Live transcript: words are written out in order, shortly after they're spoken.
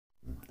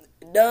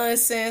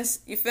nonsense.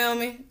 You feel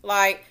me?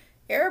 Like,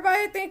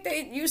 everybody think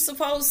that you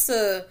supposed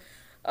to,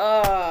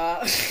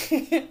 I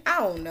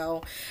don't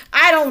know.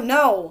 I don't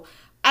know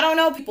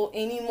people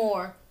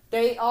anymore.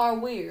 They are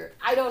weird.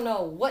 I don't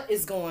know what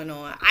is going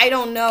on. I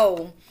don't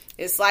know.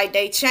 It's like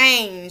they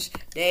changed.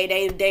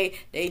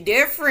 They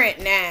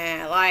different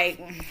now. Like,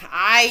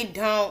 I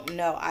don't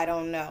know.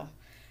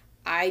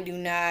 I do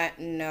not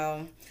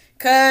know.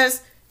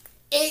 Cause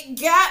it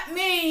got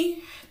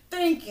me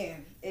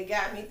thinking. It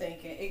got me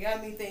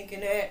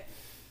thinking that,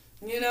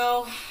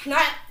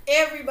 not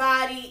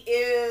everybody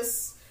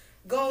is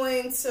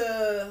going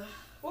to.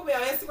 We'll be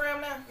on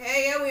Instagram now.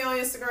 Hey, yeah, we on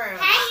Instagram.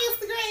 Hey,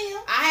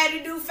 Instagram. I had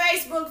to do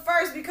Facebook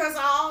first because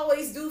I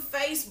always do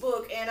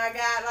Facebook, and I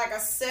got like a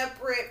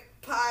separate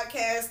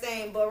podcast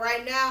thing. But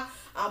right now,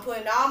 I'm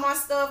putting all my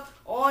stuff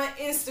on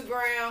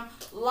Instagram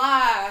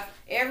live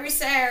every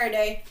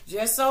Saturday,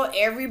 just so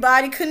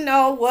everybody can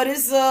know what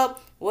is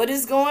up, what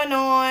is going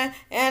on,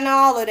 and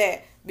all of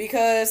that.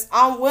 Because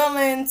I'm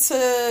willing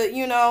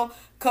to,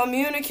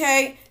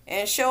 communicate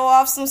and show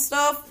off some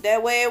stuff.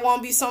 That way it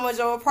won't be so much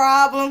of a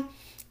problem.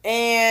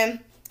 And,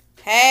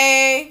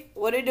 hey,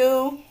 what it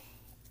do?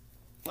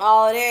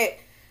 All of that.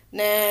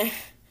 Nah,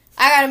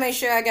 I gotta make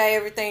sure I got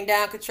everything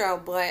down control.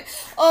 But,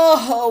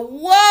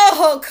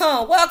 welcome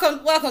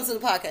to the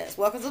podcast.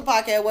 Welcome to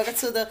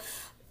the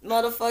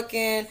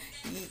motherfucking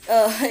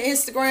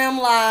Instagram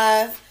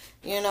Live.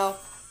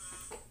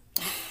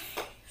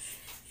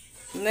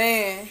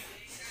 Man.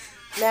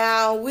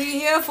 Now, we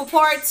here for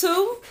part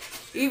 2.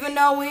 Even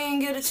though we didn't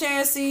get a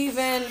chance to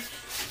even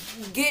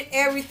get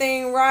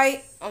everything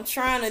right. I'm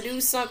trying to do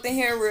something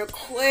here real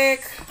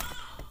quick.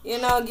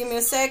 Give me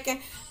a second.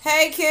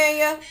 Hey,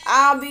 Kenya.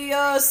 I'll be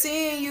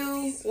seeing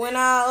you when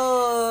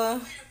I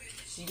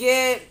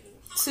get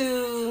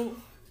to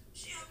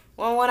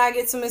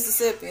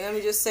Mississippi. Let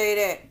me just say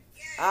that.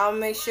 I'll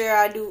make sure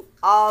I do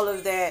all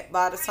of that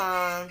by the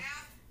time,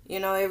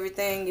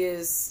 everything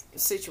is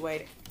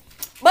situated.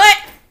 But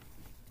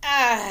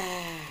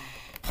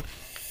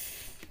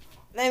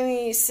let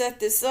me set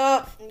this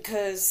up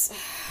because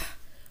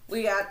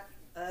we got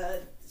a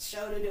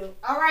show to do.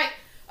 All right,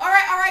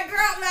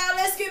 girl. Now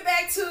let's get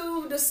back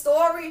to the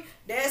story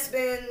that's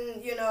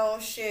been,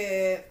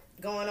 shit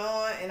going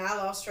on, and I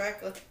lost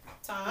track of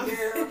time.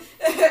 Yeah.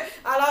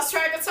 I lost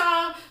track of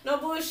time. No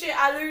bullshit.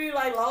 I literally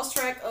lost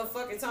track of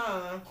fucking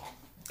time,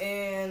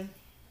 and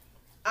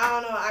I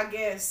don't know. I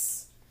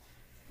guess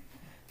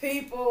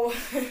people.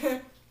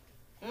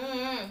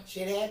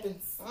 Shit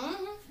happens.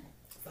 Mm-hmm.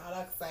 That's all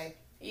I can say.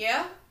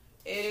 Yeah,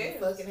 it Shit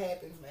is. fucking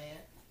happens, man.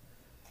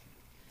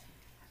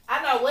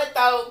 I know what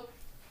though.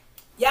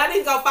 Y'all need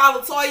to go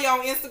follow Toya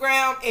on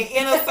Instagram and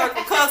Inner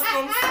Circle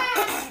Customs.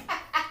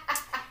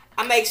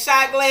 I make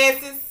shot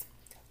glasses.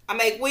 I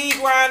make weed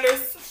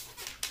grinders.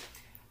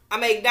 I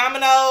make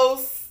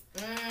dominoes.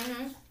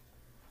 Mm-hmm.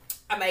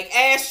 I make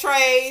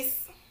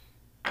ashtrays.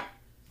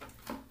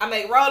 I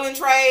make rolling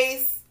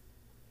trays.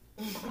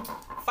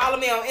 Follow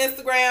me on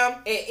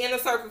Instagram at Inner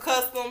Circle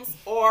Customs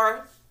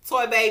or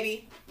Toy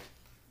Baby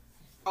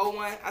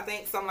 01, I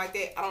think, something like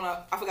that. I don't know.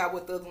 I forgot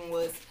what the other one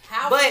was.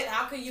 How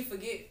could you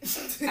forget?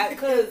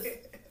 Because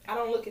I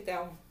don't look at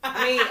that one.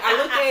 I mean, I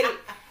look at it.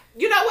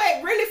 You know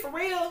what? Really, for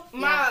real,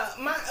 my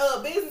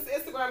business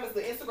Instagram is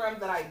the Instagram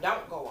that I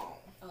don't go on.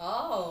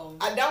 Oh.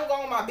 I don't go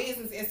on my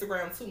business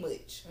Instagram too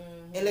much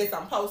unless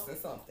I'm posting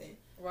something.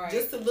 Right.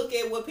 Just to look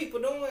at what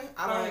people doing.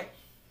 I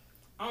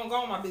don't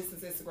go on my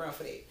business Instagram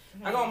for that.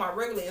 I go on my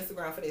regular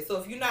Instagram for that. So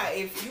if you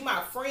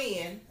my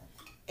friend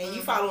and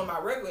you follow my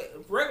regular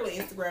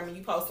Instagram and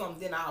you post something,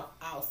 then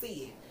I'll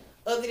see it.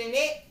 Other than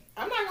that,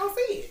 I'm not gonna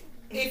see it.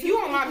 If you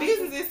on my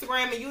business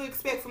Instagram and you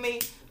expect for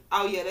me,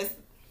 I'll see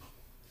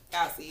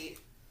it.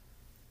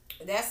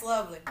 That's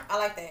lovely. I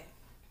like that.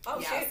 Oh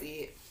yeah, shit. I see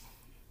it.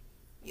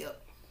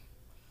 Yep.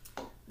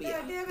 But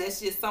yeah,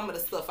 that's just some of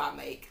the stuff I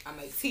make. I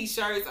make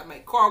t-shirts. I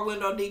make car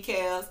window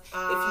decals. If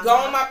you go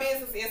on my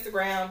business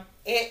Instagram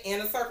at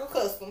Inner Circle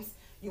Customs,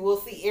 you will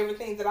see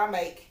everything that I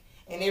make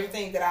and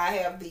everything that I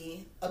have the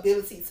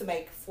ability to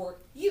make for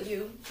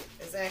you.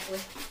 Exactly.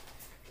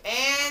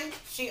 And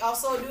she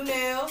also do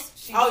nails.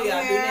 I do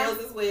nails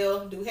as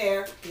well. Do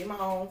hair. Get my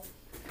own.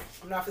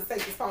 I'm not gonna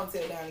take this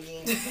ponytail down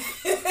again.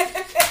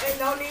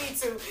 No need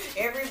to.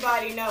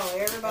 Everybody know.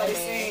 Everybody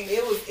seen.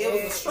 It was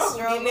a struggle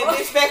getting that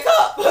bitch back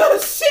up.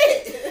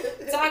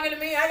 Shit. Talking to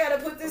me, I gotta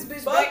put this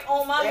bitch back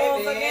on my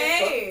motherfucking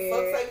head.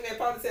 Fuck taking that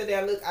ponytail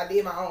down. Look, I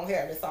did my own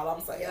hair. That's all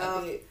I'm saying.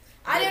 Yeah.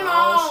 I did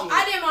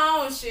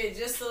my own shit,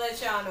 just to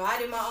let y'all know. I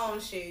did my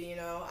own shit,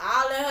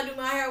 I'll let her do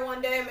my hair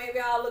one day. Maybe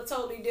I'll look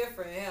totally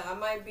different. Yeah, I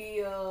might be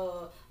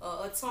a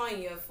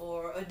Toya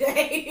for a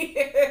day.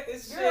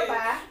 Girl,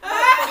 bye.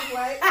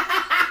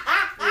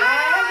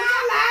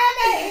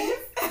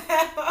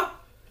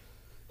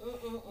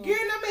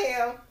 Get in the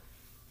mail.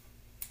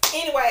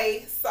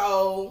 Anyway,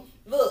 so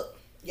look,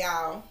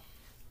 y'all.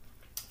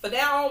 From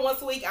now on,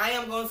 once a week, I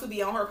am going to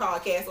be on her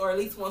podcast, or at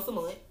least once a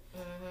month.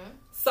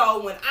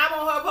 So when I'm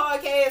on her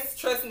podcast,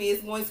 trust me,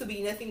 it's going to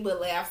be nothing but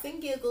laughs and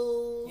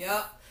giggles.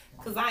 Yep.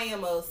 Because I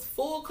am a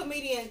full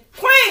comedian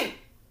queen.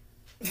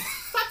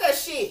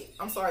 shit.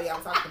 I'm sorry, y'all.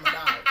 I'm talking to my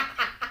dog.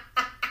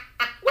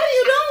 What are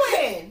you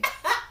doing?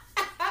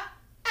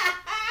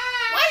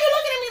 Why are you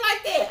looking at me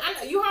like that? I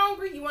know you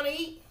hungry. You want to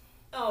eat?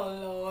 Oh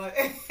Lord.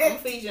 I'm gonna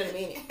feed you in a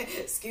minute.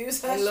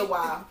 Excuse In me. a little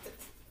while.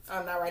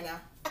 Oh, not right now.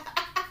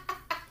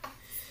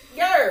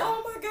 Girl.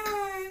 Oh my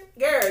God.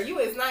 Girl, you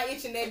is not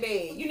itching that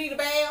bad. You need a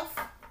bath?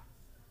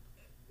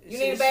 You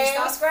need a She bath?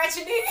 start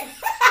scratching it.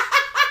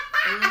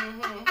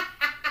 Mm-hmm.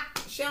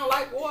 She don't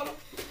like water.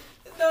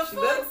 The She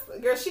fuck? better,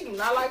 girl, she do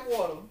not like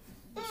water.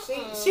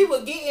 She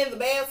would get in the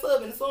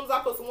bathtub, and as soon as I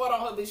put some water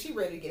on her, bitch, she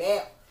ready to get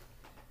out.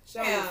 She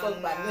don't give a fuck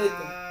about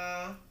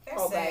nothing.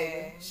 That's Oh, sad.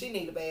 baby. She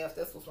need a bath.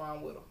 That's what's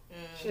wrong with her.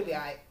 She'll be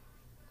alright.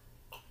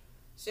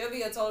 She'll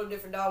be a total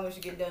different dog when she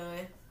get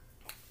done.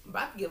 I'm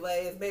about to give her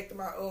ass back to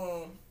my,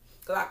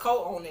 cause I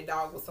co-own that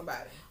dog with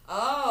somebody.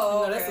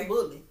 Oh, You know, that's a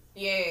bully.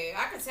 Yeah,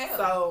 I can tell.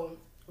 So,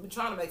 we're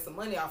trying to make some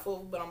money off of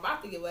her, but I'm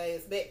about to give her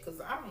ass back,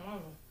 cause I don't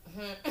want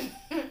her.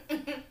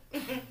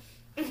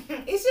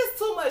 It's just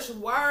too much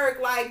work.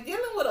 Like,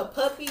 dealing with a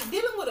puppy,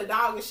 dealing with a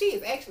dog, and she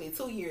is actually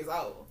 2 years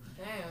old.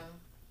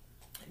 Damn.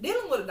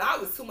 Dealing with a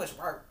dog is too much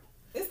work.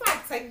 It's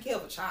like taking care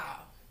of a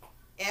child.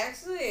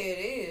 Actually, it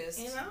is.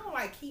 And I don't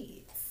like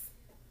kids.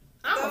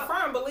 I'm a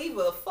firm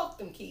believer of fuck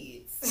them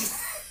kids.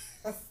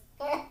 That's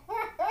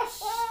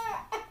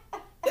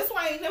why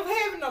I ain't never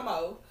having no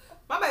more.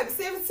 My baby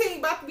 17,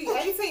 about to be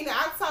 18 in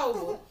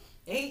October.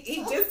 And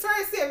he just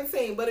turned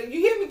 17, but if you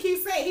hear me keep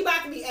saying he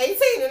about to be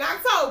 18 in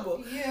October.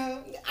 Yeah.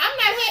 I'm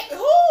not happy.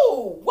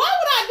 Who? Why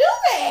would I do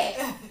that?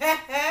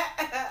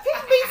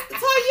 People be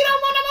told you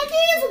don't want no more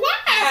kids? Why?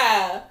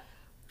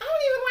 I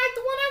don't even like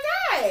the one I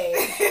got.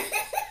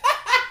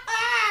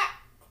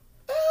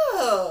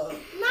 Ugh.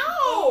 No.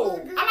 Oh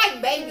I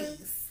like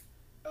babies.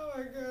 Oh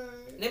my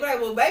God. They be like,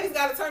 well, babies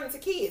got to turn into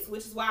kids,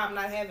 which is why I'm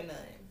not having none.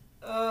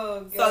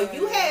 Oh God. So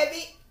you have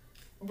it.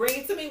 Bring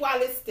it to me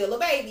while it's still a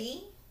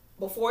baby.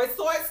 Before it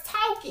starts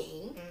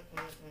talking.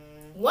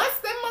 Once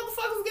them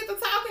motherfuckers get to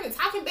talking and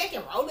talking back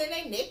and rolling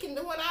their neck and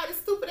doing all this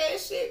stupid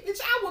ass shit,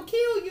 bitch, I will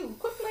kill you.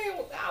 Quit playing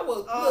with I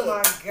will. Oh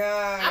look, my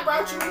God. I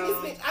brought you in this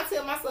bitch. I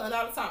tell my son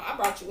all the time, I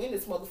brought you in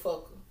this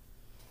motherfucker.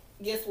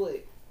 Guess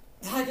what?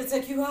 I can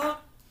take you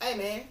out. Hey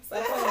man,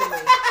 stop playing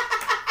with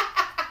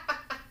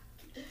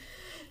me.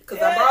 Cause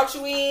I brought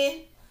you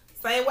in,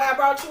 same way I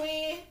brought you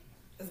in,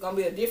 it's gonna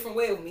be a different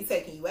way with me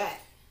taking you out.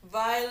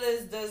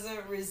 Violence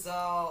doesn't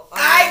resolve.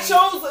 I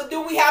choose.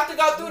 Do we have to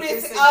go through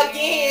this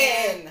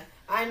again?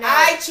 I know.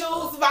 I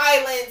choose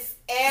violence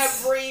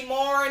every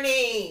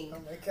morning. Oh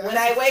my God. When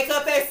I wake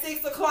up at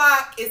 6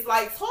 o'clock, it's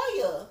like,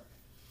 Toya,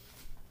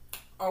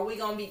 are we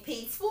gonna be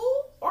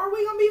peaceful or are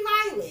we gonna be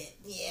violent?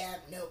 Yeah,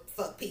 nope.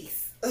 Fuck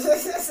peace.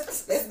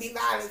 Let's be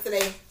violent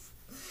today.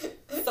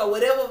 So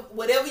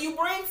whatever you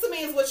bring to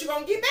me is what you're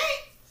gonna get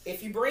back.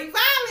 If you bring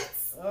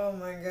violence, Oh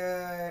my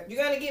God.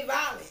 you're gonna get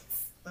violence.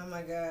 Oh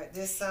my God.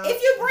 This sounds.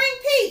 If you bring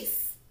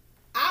peace,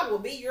 I will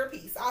be your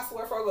peace. I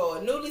swear for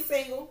God. Newly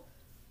single.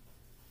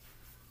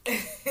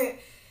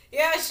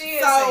 Yeah, she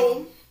is.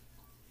 So,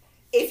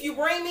 if you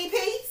bring me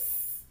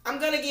peace, I'm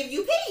going to give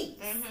you peace.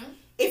 Mm-hmm.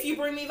 If you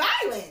bring me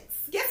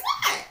violence, guess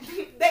what?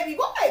 Baby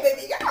boy,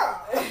 baby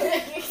girl.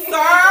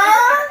 Sir,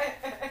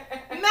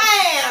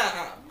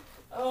 ma'am.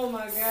 Oh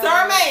my God.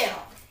 Sir, ma'am.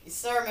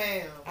 Sir,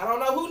 ma'am. I don't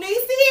know who needs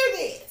to hear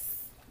this.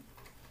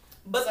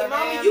 But Sir, the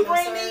moment ma'am, you no,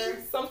 bring sir.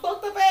 me some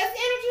fucked up ass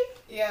energy,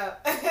 Yeah.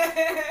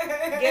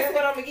 guess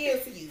what I'm going to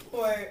give to you?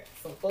 What?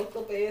 Some fucked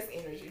up ass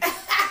energy.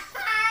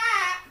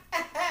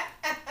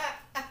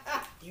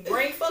 You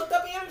bring fucked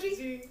up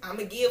energy, I'm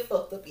going to give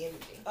fucked up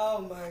energy. Oh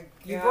my God.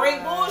 You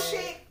bring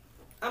bullshit,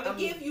 I'm going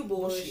to give you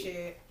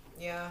bullshit.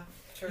 Yeah.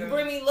 True. You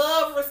bring me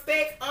love,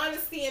 respect,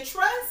 honesty, and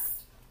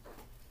trust,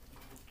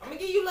 I'm going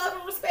to give you love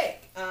and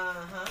respect.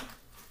 Uh-huh.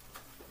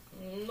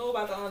 Know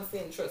about the honesty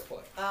and trust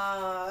part.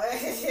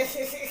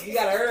 You You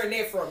got to earn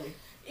that from me.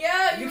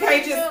 Yeah, I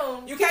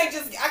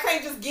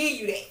can't just give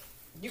you that.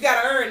 You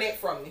got to earn that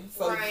from me.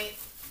 So right.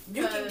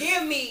 you can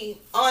give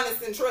me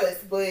honest and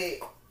trust, but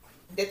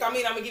that don't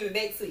mean I'm going to give it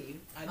back to you.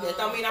 That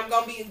don't mean I'm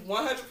going to be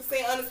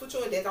 100% honest with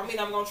you, and that don't mean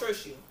I'm going to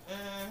trust you.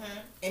 Mm-hmm.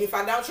 And if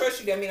I don't trust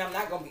you, that means I'm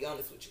not going to be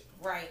honest with you.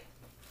 Right.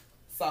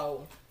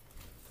 So,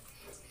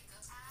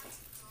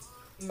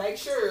 make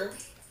sure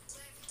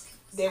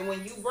that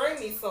when you bring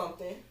me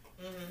something,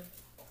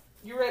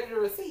 you're ready to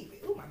receive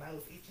it. Ooh, my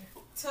nose itching.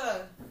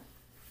 Tuh.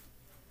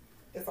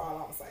 That's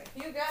all I'm saying.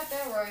 You got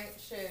that right.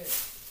 Shit.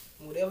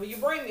 Whatever you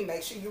bring me,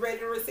 make sure you're ready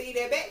to receive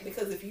that back.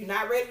 Because if you're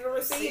not ready to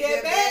receive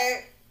that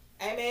back,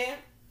 amen.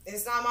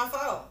 It's not my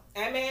fault.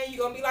 Amen. You're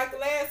going to be like the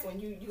last one.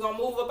 You're going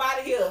to move up out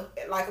of here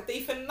like a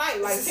thief in the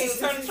night. Like Tina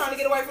Turner trying to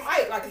get away from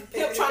Ike. Like a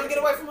pimp trying to get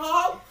away from her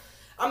hoe.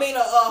 I mean,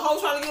 a hoe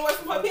trying to get away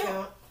from her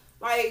pimp.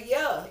 Like,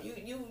 yeah,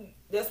 you.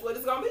 That's what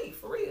it's going to be.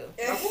 For real.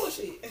 No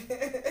bullshit.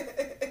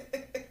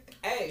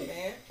 Hey,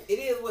 man. It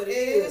is what it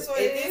is. At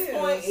this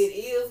point, it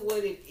is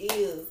what it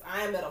is.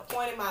 I am at a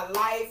point in my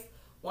life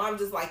where I'm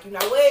just like, you know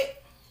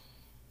what?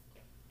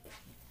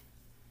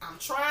 I'm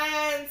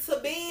trying to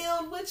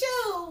build with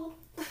you.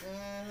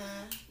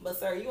 But,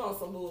 sir, you on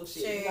some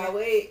bullshit. You know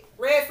what?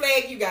 Red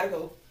flag, you got to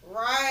go.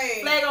 Right.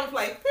 Flag on the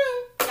play. You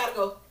gotta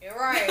go.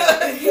 Right.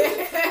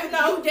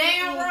 You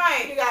damn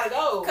right. You gotta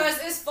go. Cause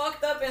it's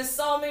fucked up in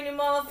so many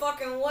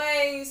motherfucking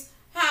ways.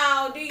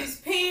 How these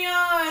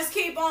peons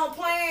keep on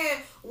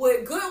playing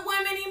with good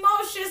women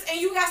emotions, and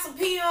you got some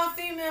peon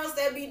females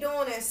that be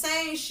doing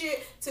insane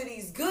shit to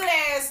these good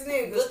ass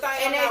niggas,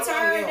 and they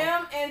turn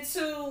them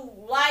into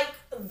like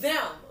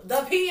them,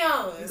 the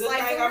peons. Good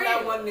like thing for I'm real.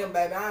 not one of them,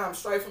 baby. I am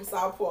straight from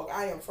South Park.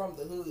 I am from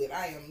the hood.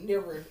 I am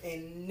never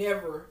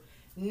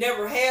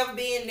have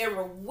been,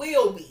 never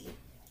will be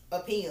a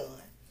peon.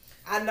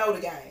 I know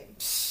the game.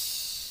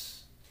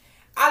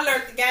 I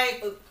learned the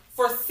game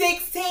for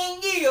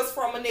 16 years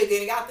from a nigga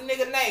and got the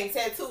nigga name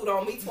tattooed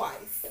on me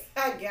twice.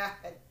 God damn.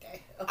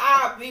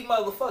 I be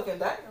motherfucking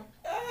damn.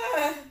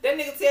 That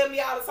nigga tell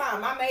me all the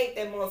time, I made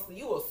that monster.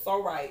 You were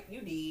so right.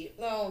 You did.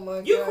 Oh my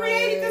God. You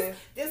created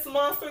this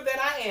monster that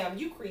I am.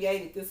 You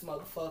created this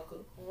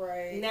motherfucker.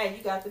 Right. Now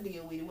you got to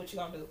deal with it. What you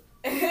gonna do?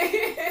 I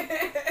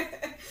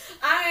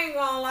ain't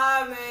gonna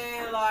lie,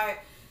 man.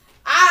 Like,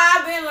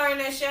 I've been learning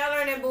that shit. I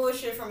learned that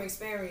bullshit from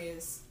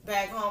experience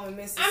back home in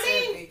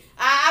Mississippi.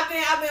 I've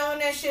been on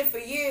that shit for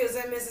years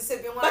in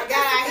Mississippi. When I got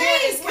out here,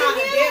 it's kind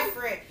of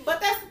different.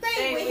 But that's the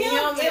thing with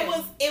him.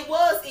 It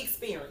was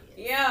experience.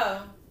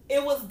 Yeah.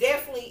 It was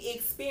definitely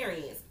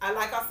experience.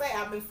 Like I say,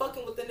 I've been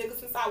fucking with the nigga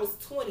since I was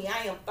 20.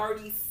 I am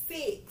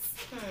 36.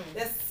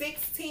 That's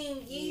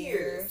 16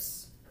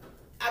 years.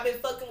 I've been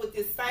fucking with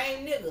this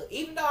same nigga.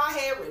 Even though I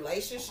had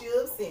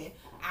relationships and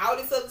all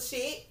this other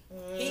shit,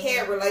 he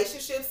had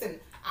relationships and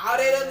all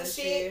that other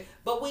shit,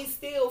 but we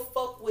still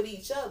fuck with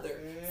each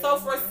other. So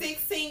for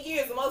 16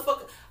 years, a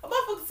motherfucker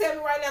tell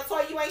me right now,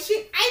 Toya, you ain't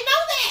shit. I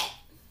know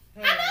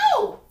that. I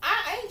know.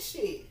 I ain't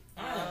shit.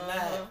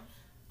 I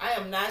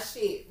am not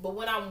shit. But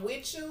when I'm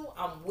with you,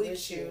 I'm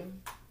with you.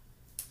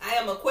 I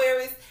am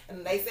Aquarius,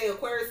 and they say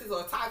Aquariuses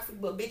are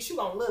toxic, but bitch, you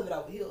gonna love it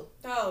over here.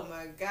 Oh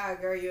my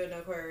God, girl, you're an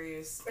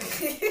Aquarius. But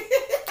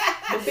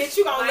bitch,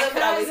 you gonna love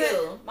it over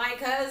here. My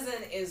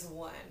cousin is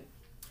one.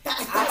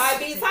 I might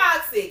be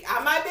toxic. I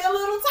might be a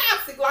little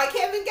toxic, like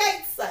Kevin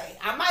Gates say.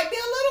 I might be a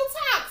little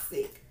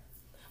toxic.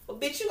 But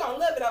bitch, you gonna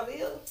love it over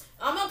here.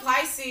 I'm a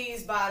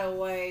Pisces, by the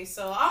way,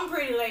 so I'm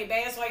pretty laid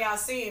back. That's why y'all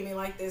seeing me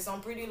like this.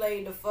 I'm pretty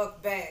laid the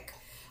fuck back.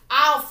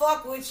 I'll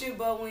fuck with you,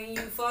 but when you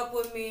fuck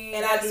with me...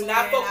 And I do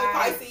not fuck with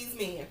Pisces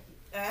men.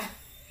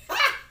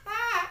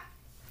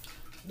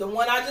 The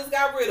one I just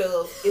got rid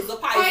of is a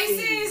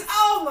Pisces.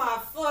 Oh my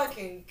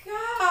fucking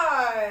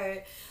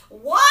God.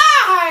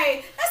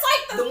 Why? That's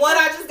like the one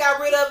I just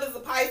got rid of is a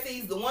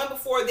Pisces. The one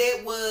before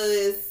that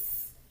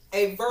was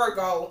a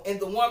Virgo. And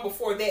the one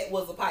before that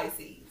was a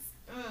Pisces.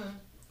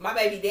 My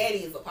baby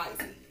daddy is a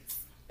Pisces.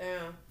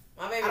 Damn.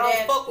 I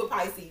don't fuck with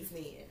Pisces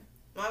men.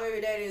 My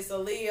baby daddy is a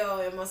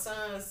Leo, and my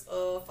son's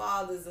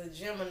father's a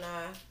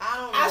Gemini. I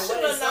don't know. I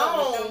should have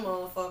known. With them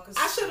motherfuckers.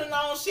 I should have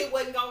known shit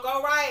wasn't gonna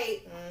go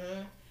right.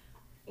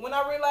 When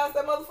I realized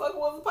that motherfucker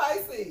was a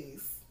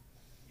Pisces.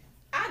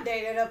 I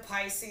dated a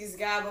Pisces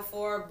guy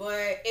before,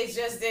 but it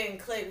just didn't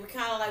click. We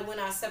kind of like went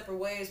our separate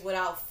ways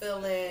without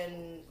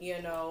feeling,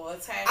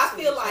 attached. I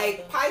feel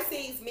like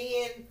Pisces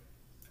men,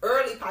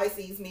 early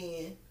Pisces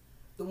men,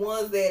 the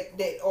ones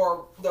that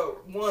are the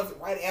ones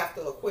right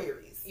after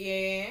Aquarius.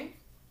 Yeah.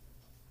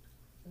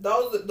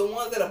 Those are the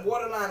ones that are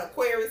borderline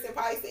Aquarius and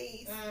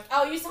Pisces.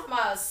 Oh, you talking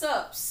about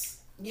subs?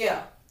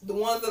 Yeah, the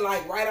ones that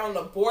like right on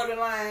the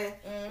borderline.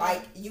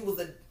 Like you was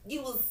a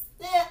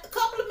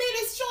couple of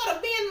minutes short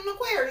of being an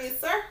Aquarius,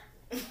 sir.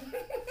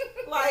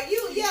 Like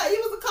you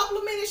was a couple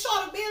of minutes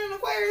short of being an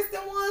Aquarius. The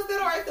ones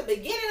that are at the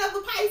beginning of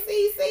the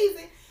Pisces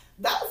season,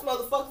 those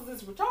motherfuckers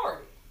is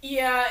retarded.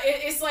 Yeah,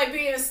 it's like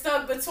being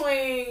stuck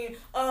between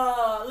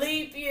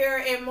leap year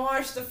and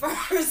March the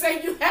 1st,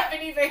 and you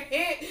haven't even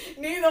hit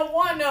neither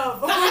one of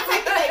them.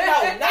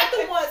 No, not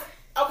the ones.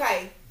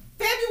 Okay,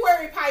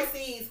 February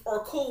Pisces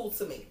are cool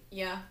to me.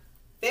 Yeah.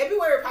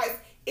 February Pisces,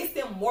 it's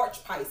them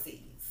March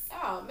Pisces.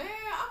 Oh man,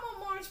 I'm a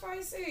March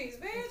Pisces,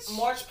 bitch.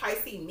 March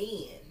Pisces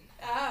men.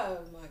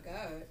 Oh my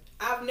God.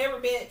 I've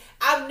never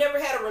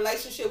had a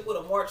relationship with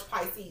a March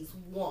Pisces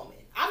woman.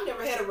 I've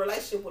never had a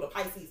relationship with a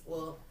Pisces.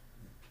 Well.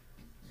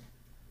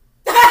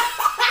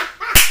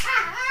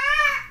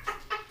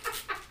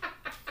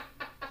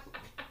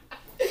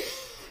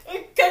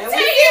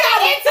 Continue how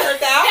that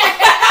turned out.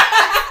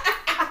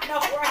 I know,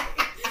 right?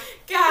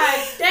 God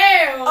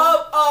damn.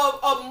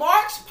 A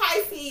March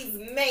Pisces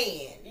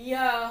man.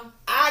 Yeah.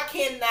 I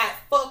cannot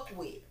fuck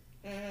with.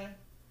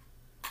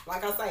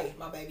 Like I say,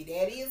 my baby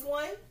daddy is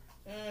one.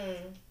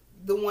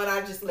 The one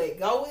I just let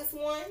go is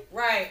one.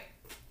 Right.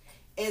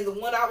 And the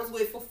one I was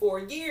with for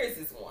 4 years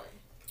is one.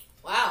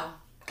 Wow.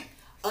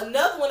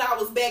 Another one I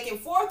was back and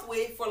forth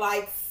with for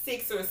like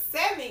 6 or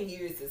 7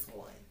 years is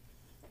one.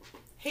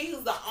 He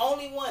was the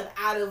only one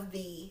out of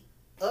the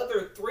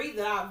other 3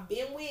 that I've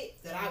been with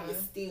that I would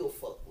still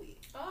fuck with.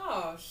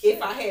 Oh, shit.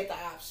 If I had the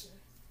option.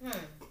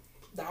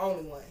 The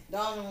only one. The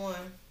only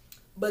one.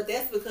 But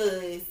that's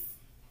because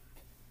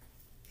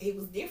he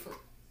was different.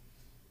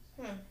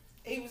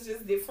 He was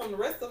just different from the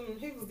rest of them.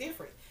 He was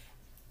different.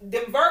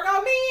 Them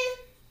Virgo men.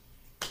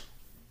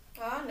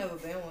 Oh, I never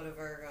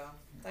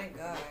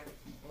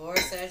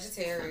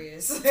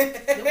Sagittarius.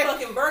 Them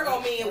fucking Virgo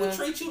men would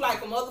treat you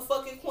like a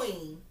motherfucking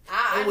queen.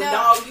 I would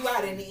dog you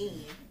out in the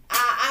end.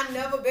 I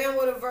never been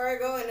with a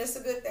Virgo, and it's a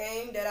good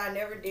thing that I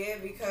never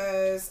did,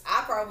 because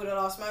I probably would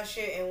have lost my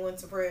shit and went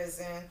to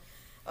prison.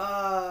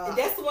 And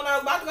that's the one I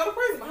was about to go to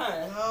prison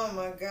behind. Oh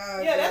my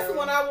god. Yeah, that's the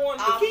one I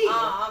wanted to keep.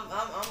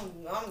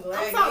 I'm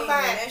glad you ain't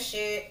that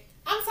shit.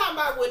 I'm talking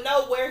about would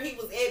know where he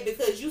was at,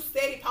 because you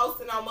steady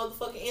posting on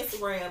motherfucking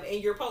Instagram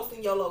and you're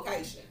posting your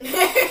location.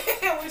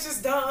 Which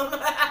is dumb.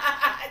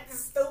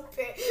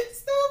 Stupid.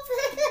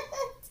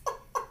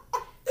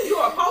 You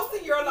are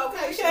posting your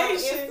location on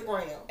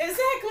Instagram.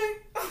 Exactly.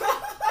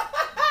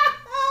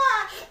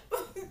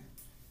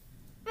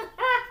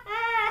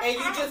 And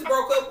you just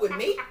broke up with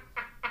me?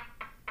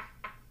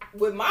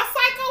 With my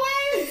psycho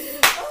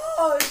ass?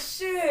 Oh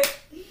shit.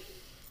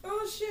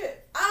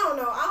 I don't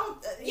know.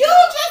 You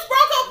just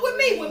broke up with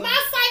me with my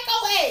psycho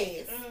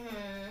ass.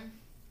 Mm-hmm.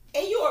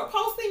 And you are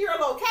posting your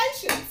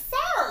location,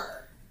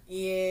 sir.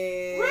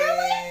 Yeah.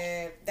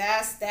 Really?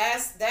 That's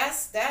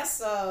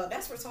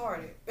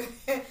retarded.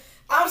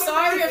 I'm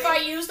sorry if I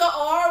used the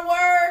R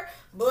word,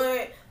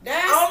 but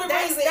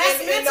that's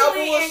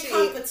mentally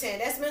incompetent.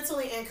 That's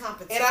mentally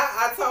incompetent. And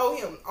I told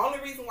him, only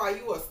reason why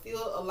you are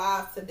still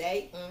alive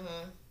today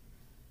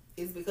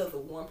is because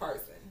of one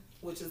person,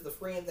 which is the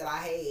friend that I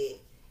had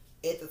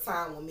at the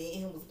time when me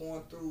and him was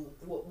going through,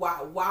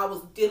 while I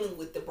was dealing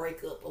with the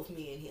breakup of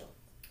me and him.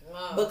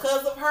 Wow.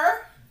 Because of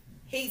her,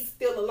 he's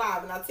still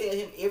alive. And I tell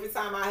him every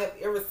time I have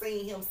ever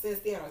seen him since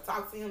then or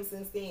talked to him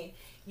since then,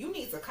 you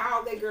need to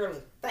call that girl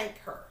and thank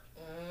her.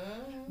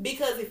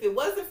 Because if it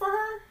wasn't for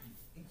her,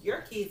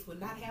 your kids would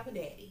not have a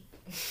daddy.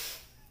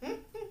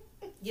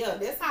 Yeah,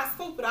 that's how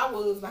stupid I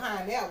was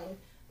behind that one.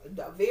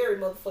 Very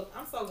motherfucker.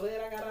 I'm so glad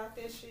I got out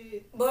that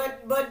shit.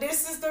 But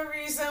this is the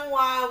reason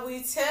why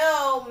we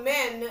tell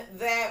men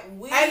that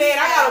we. Hey man,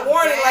 I got a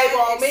warning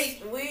label on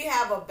me. We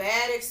have a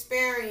bad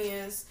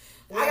experience.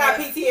 I got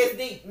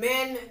PTSD.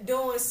 Men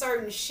doing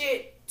certain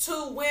shit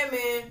to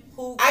women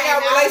who. I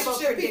got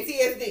relationship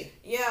PTSD.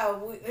 Yeah,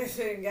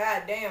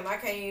 goddamn, I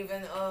can't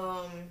even.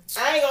 I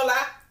ain't gonna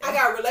lie. I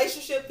got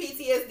relationship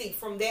PTSD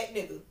from that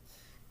nigga.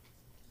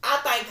 I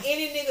think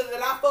any nigga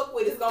that I fuck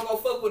with is gonna go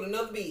fuck with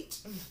another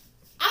bitch.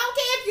 I don't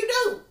care if you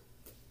do.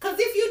 Cause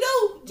if you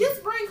do,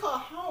 just bring her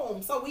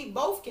home so we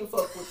both can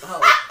fuck with the hoe.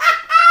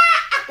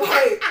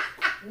 Like,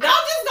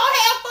 don't just go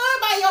have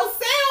fun by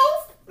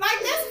yourself.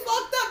 Like, that's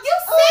fucked up. You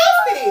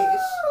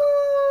selfish.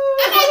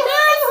 I like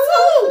girls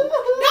too.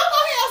 Don't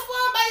go have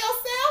fun by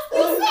yourself.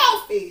 You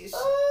selfish.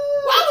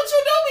 Why would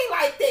you do me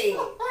like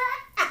that?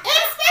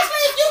 And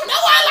especially if you know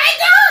I like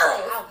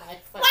girls.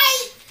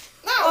 Like,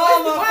 no,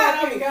 oh my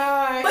fucking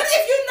God. But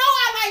if you know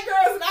I like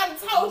girls and I done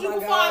told you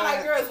before I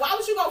like girls, why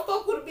would you go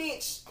fuck with a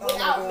bitch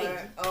without me?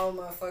 Oh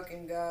my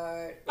fucking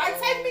God. Like,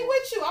 take me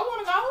with you. I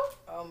want to go.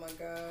 Oh my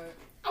God.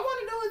 I want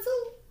to do it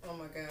too. Oh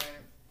my God.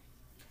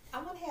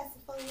 I want to have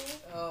some fun.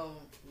 Oh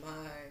my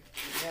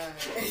God.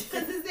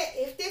 Because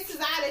if this is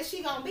all that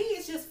she gonna be,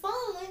 it's just fun.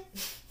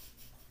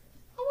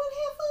 I want to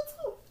have fun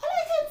too. I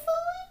like having fun.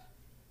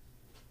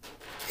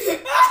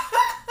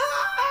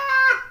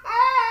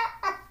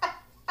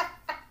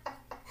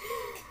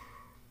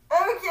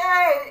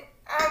 Okay.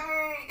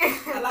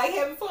 I like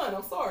having fun.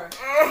 I'm sorry.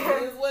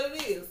 It is what it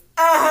is.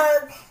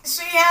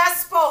 She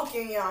has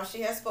spoken, y'all.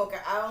 She has spoken.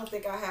 I don't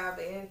think I have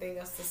anything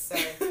else to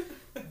say.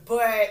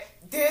 But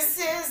this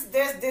is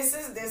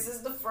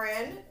the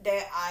friend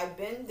that I've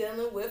been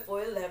dealing with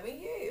for 11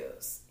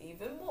 years,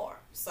 even more.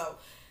 So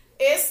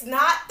it's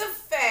not the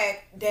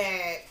fact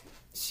that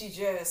she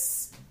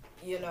just,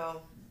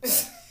 No,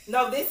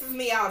 this is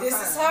me all the time.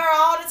 This is her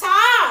all the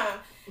time.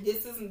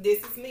 This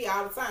is me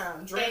all the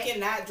time. Drinking,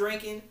 not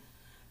drinking.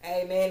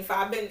 Hey man,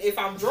 if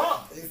I'm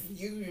drunk, it's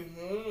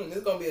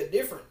gonna be a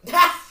different.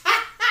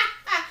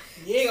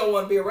 You ain't gonna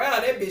want to be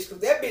around that bitch, because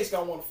that bitch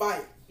gonna want to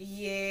fight.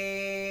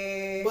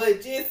 Yeah.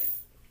 But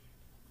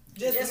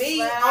just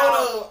me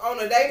on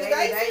a daily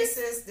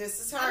basis. This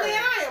is her. I mean,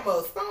 I am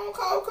a stone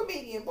cold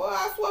comedian, boy.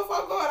 I swear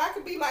for God, I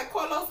could be like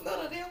Carlos,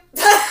 none of them.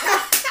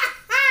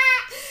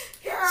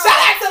 Shout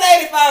out to the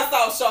 85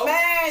 South Show.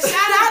 Man,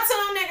 shout out to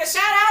them niggas.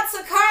 Shout out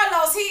to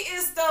Carlos. He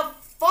is the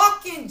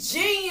fucking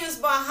genius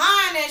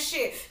behind that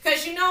shit.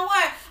 Cause you know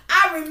what?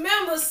 I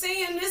remember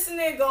seeing this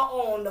nigga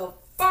on the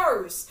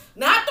first,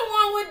 not the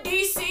one with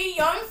DC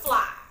Young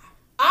Fly.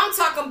 I'm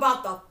talking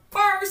about the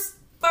first.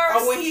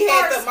 Oh, when he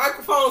had the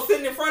microphone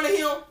sitting in front of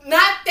him?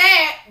 Not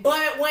that,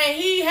 but when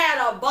he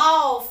had a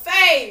bald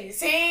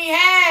face. He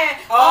had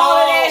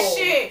all of that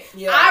shit.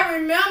 Yeah. I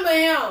remember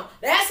him.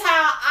 That's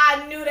how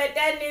I knew that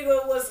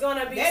nigga was going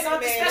to be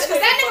something special. Because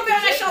that nigga been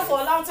on that show for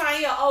a long time.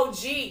 He an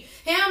OG.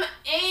 Him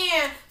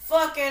and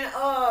fucking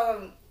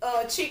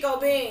Chico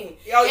Bean.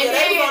 Oh, yeah,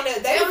 they was on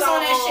that. They was on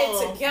that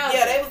shit together.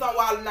 Yeah, they was on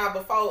Wild 'N Out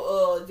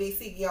before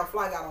DC Young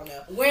Fly got on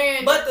there.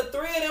 But the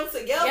three of them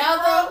together,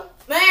 bro.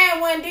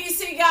 Man, when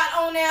DC got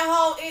on that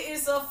hoe, it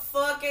is a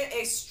fucking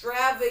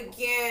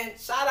extravagant.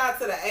 Shout out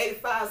to the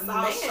 85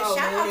 South Show,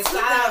 shout man.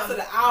 Shout out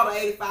to all the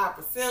 85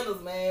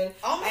 percenters, man.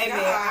 Oh my God.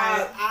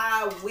 God.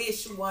 I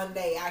wish one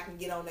day I can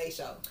get on their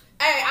show.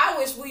 Hey, I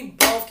wish we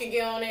both could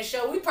get on that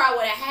show. We probably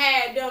would have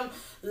had them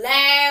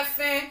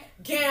laughing,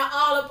 getting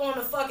all up on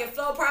the fucking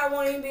floor. Probably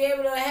won't even be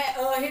able to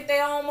hit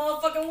their own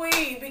motherfucking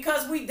weed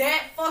because we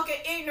that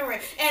fucking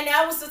ignorant. And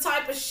that was the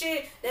type of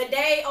shit that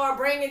they are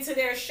bringing to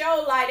their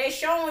show. Like, they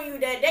showing you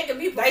that they can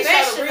be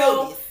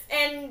professional.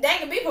 And they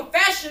can be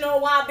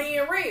professional while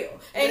being real.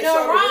 Ain't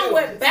nothing wrong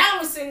with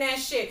balancing that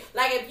shit.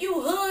 Like, if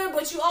you hood,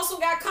 but you also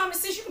got common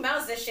sense, you can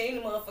balance that shit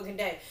any motherfucking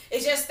day.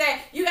 It's just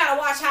that you gotta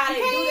watch how they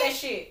do that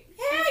shit.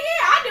 Hell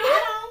yeah, I do.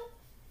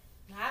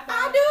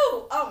 I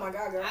do. Oh my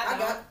God, girl.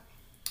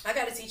 I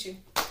gotta teach you.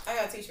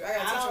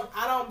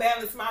 I don't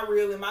balance my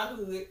real and my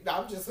hood.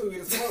 I'm just hood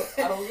as fuck.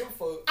 I don't give a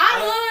fuck.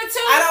 I'm hood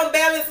too. I don't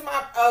balance my,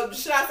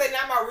 should I say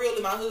not my real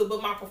and my hood,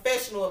 but my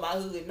professional and my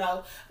hood.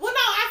 No. Well, no,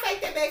 I take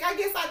that back. I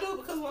guess I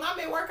do because when I'm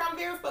at work, I'm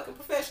very fucking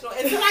professional.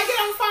 Until I get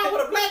on the phone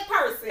with a black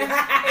person and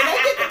they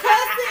get to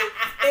cussing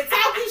and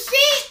talking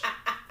shit,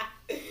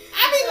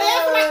 I be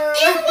laughing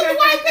like, even with the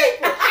white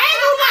people. I ain't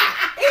gonna lie.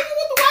 Even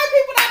with the white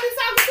people that I be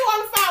talking to on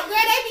the phone,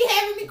 girl, they be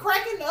having me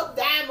cracking up,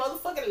 dying,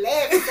 motherfucking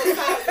laughing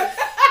sometimes.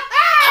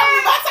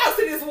 I talked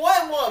to this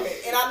one woman,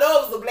 and I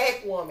know it was a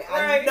black woman.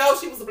 Right. I know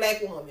she was a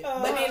black woman.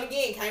 But then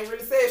again, can't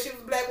really say if she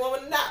was a black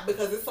woman or not,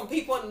 because there's some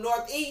people in the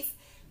Northeast,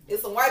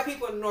 there's some white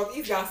people in the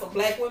Northeast got some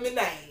black women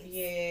names.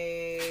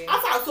 Yeah. I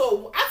talked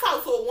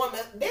to a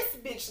woman, this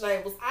bitch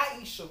name was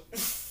Aisha.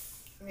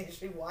 Is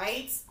she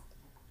white?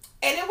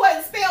 And it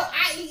wasn't spelled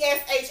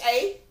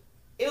I-E-S-H-A.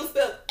 It was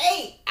spelled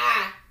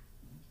A-I-E-S.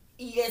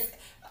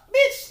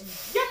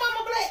 Bitch, your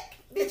mama black.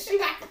 Bitch, you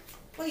got to...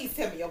 Please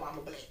tell me your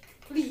mama black.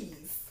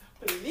 Please.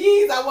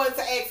 I wanted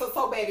to ask her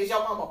so bad, is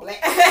your mama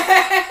black?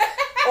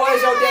 Or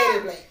is your daddy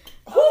black?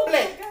 Who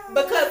black?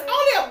 Because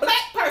only a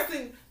black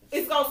person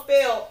is going to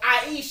spell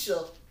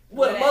Aisha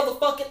with a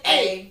motherfucking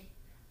A.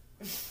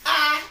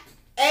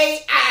 I-A-I-S-H-E-A.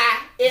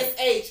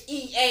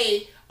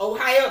 Or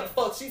however the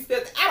fuck she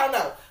spelled it. I don't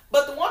know.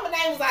 But the woman's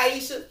name was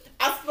Aisha.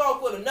 I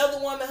spoke with another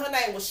woman. Her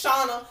name was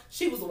Shauna.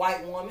 She was a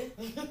white woman.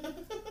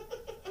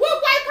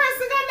 What white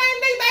person gonna name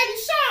their baby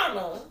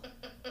Shauna?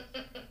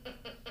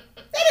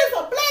 That is a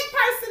black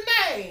person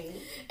name.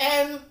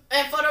 And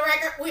for the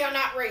record, we are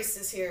not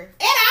racist here.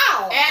 At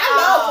all. I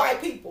love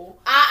white people.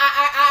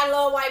 I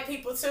love white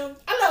people too.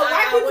 I love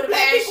white people,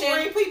 black people,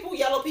 green people,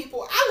 yellow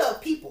people. I love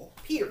people.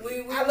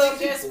 Period. I love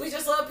people. We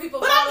just love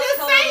people. But I'm just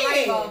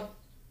saying.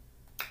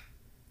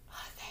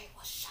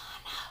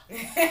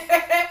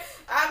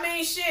 I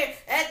mean, shit.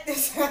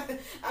 Her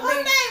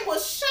name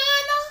was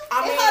Shauna,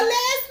 and her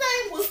last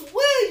name was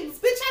Williams.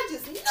 Bitch, I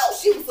just know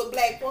she was a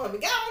black woman.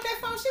 Got on that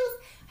phone, she was,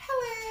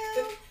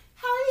 hello,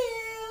 how are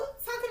you?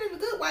 Talking in a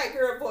good white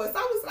girl voice. I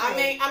was like,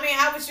 I mean,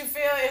 how would you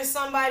feel if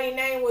somebody's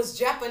name was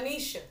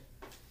Japanisha?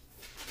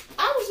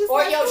 I was just or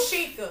like,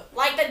 Yoshika,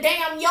 like the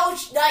damn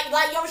Yoshi,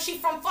 like Yoshi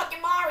from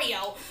fucking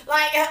Mario.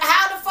 Like,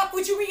 how the fuck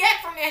would you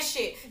react from that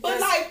shit? But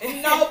like,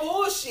 no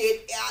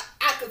bullshit.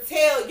 I could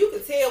tell. You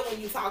could tell when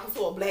you're talking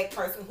to a black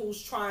person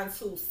who's trying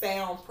to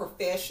sound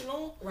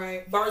professional,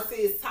 right?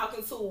 Versus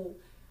talking to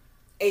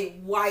a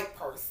white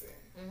person.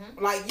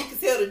 Mm-hmm. Like, you can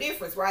tell the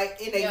difference, right,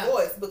 in their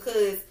voice,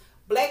 because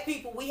black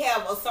people we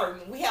have a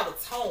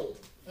tone.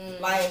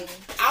 Mm-hmm. Like,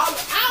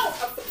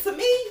 to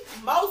me,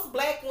 most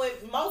black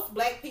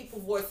people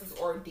voices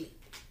are deep.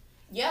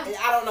 Yeah. And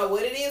I don't know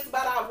what it is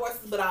about our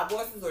voices, but our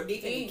voices are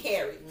deep and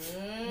carry.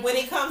 Mm-hmm. When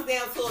it comes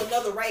down to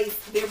another race,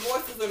 their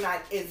voices are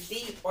not as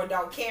deep or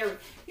don't carry.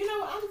 You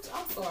know, I'm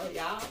sorry,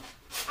 y'all.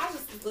 I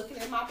just was looking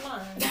at my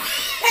blinds.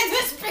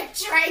 This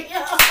picture right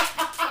here.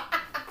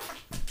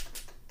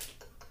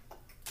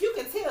 You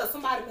can tell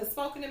somebody been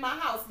smoking in my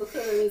house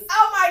because...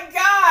 Oh my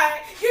God.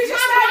 You just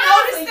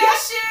noticed that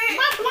shit?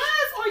 My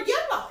blinds are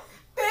yellow.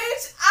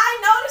 Bitch, I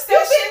noticed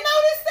that shit. You didn't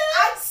notice that?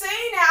 I've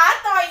seen it. I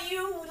thought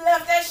you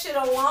left that shit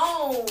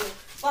alone.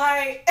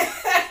 Like,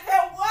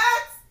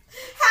 what?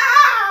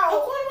 How?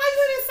 Why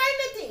you didn't say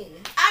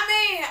nothing? I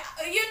mean,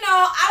 you know,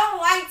 I don't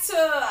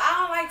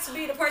like to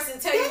be the person to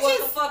tell you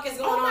what the fuck is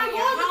going on in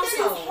your household.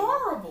 That is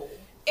horrible.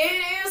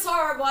 It is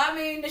horrible. I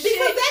mean, because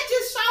that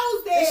just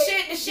shows that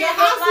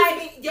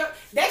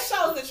that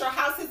shows that your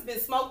house has been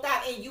smoked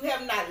out and you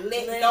have not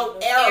let no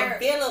air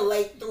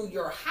ventilate through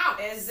your house.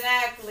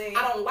 Exactly.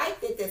 I don't like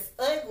that. That's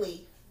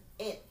ugly.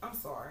 And I'm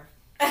sorry.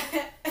 I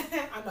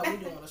know we're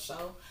doing a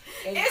show.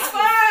 It's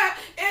fine.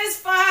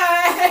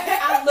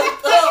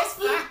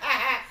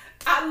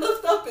 I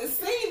looked up and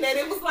seen that.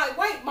 It was like,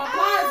 wait, my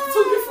blinds are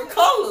two different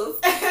colors.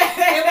 Am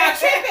I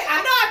tripping?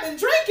 I know I've been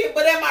drinking,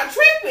 but am I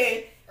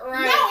tripping?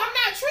 Right. No, I'm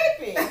not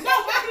tripping. No,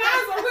 my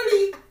blinds are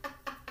really...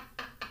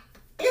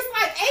 It's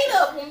like 8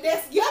 of them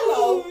that's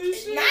yellow, 9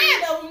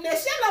 of them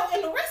that's yellow,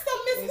 and the rest of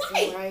them is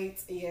white. Right,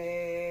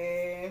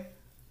 yeah.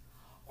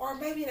 Or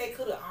maybe they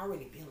could have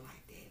already been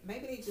like that.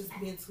 Maybe they just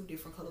been 2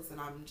 different colors and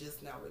I'm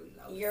just not really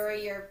noticing. You're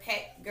your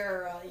pet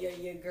girl. You're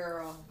your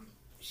girl.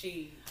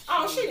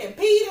 Oh, she done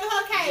peed in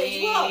her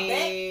cage.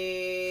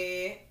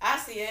 Yeah, I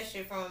see that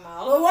shit from a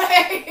mile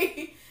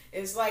away.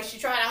 It's like she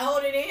tried to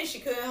hold it in, she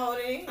couldn't hold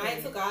it in. I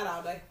ain't took her out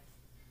all day.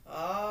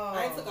 Oh,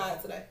 I ain't took her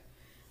out today.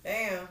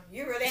 Damn,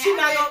 you really. She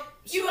not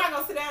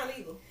gonna sit down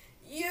either.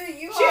 She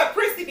a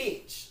prissy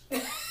bitch.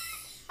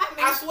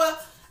 I swear.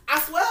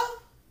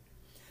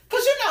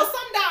 Cause you know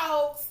some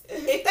dogs,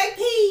 if they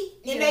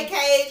pee in their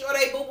cage or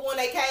they boo boo in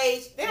their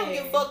cage, they don't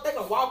give a fuck. They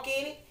gonna walk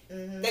in it.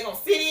 Mm-hmm. They gonna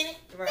sit in it.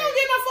 Right. They don't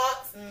get no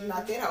fucks. Mm-hmm.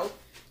 Not that hoe.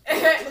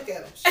 Look at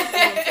him.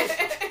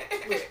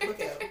 Look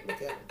at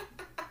him.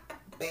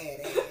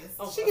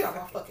 Badass. She get on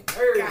my fucking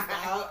nerves,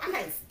 dog. I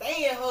can't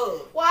stand her.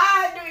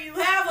 Why do you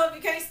have her if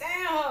you can't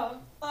stand her?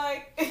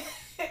 Like,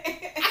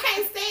 I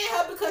can't stand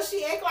her because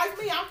she act like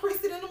me. I'm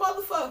prissy than a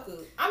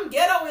motherfucker. I'm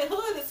ghetto and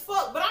hood as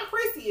fuck, but I'm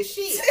prissy as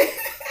shit.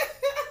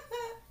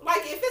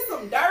 Like, if it's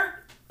some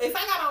dirt, if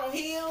I got on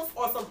heels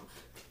or some,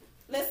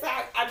 let's say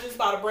I just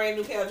bought a brand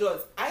new pair of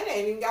Jordans. I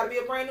ain't even got to be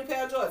a brand new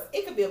pair of Jordans.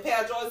 It could be a pair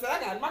of Jordans that I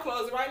got in my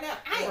closet right now.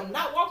 I am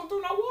not walking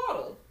through no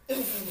water.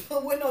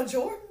 With no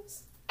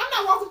Jordans? I'm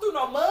not walking through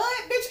no mud.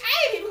 Bitch,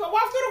 I ain't even gonna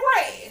walk through the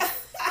grass.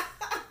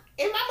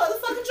 In my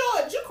motherfucking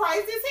Jordans. You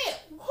crazy as hell.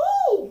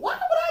 Who? Why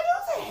would I do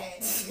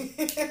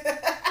that?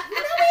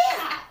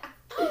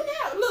 Oh,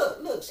 no.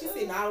 Look. She's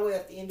sitting all the way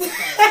at the end of the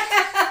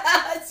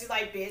page. She's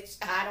like, bitch,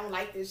 I don't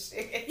like this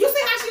shit. You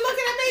see how she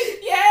looking at me?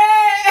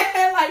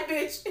 Yeah, like,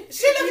 bitch.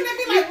 She looking at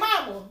me like,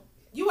 mama,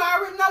 you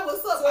already know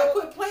what's up. Like,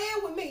 quit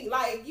playing with me.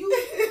 Like,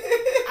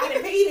 I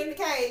done peed in the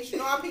cage. You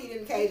know I peed in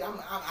the cage. I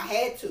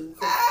had to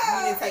because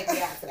you didn't take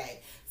me out today.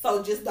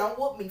 So just don't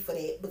whoop me for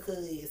that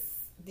because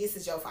this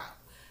is your fault.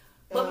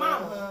 But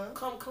mama,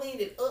 come clean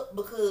it up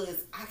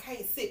because I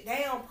can't sit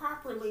down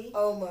properly.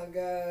 Oh my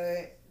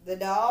God. The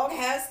dog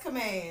has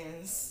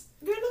commands.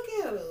 Girl, look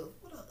at her.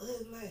 What an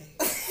ugly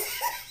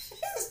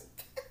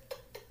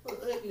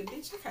what an ugly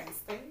bitch. I can't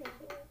stand her.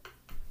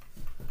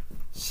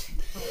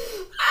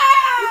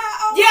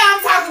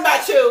 I'm talking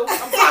about you.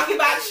 I'm talking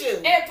about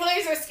you. And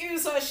please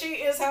excuse her. She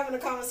is having a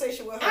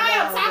conversation with her I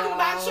am dog, talking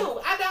about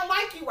you. I don't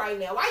like you right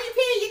now. Why you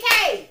peeing in your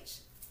cage?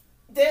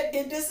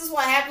 This is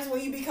what happens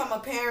when you become a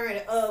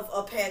parent of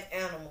a pet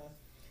animal.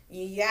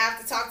 You have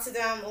to talk to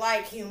them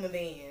like human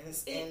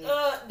beings. And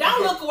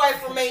don't look away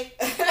from me.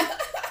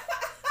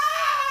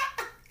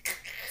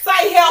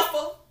 Say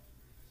helpful.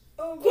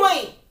 Oh,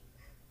 Queen.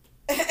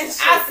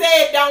 I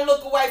said don't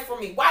look away from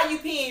me. Why you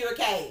pee in your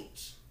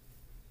cage?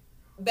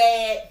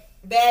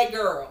 Bad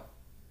girl.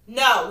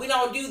 No, we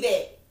don't do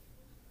that.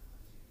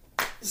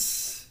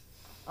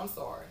 I'm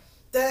sorry.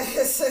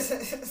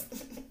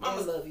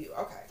 Mama love you.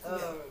 Okay.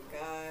 Oh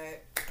God.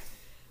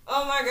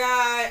 Oh my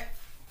God.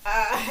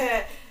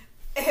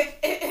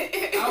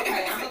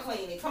 Okay, I'm gonna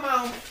clean it. Come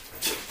on.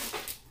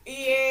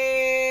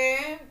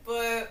 Yeah,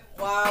 but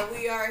while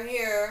we are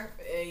here,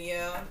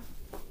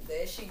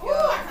 there she goes. Ooh,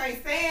 I can't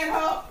stand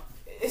her.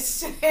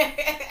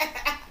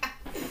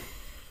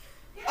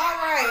 All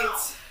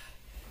right.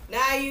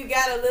 Now you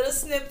got a little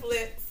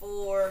snippet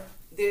for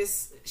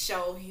this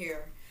show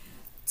here.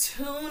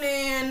 Tune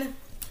in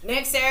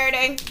next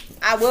Saturday.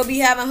 I will be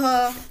having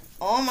her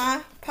on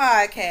my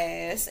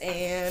podcast,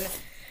 and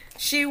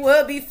she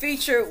will be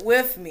featured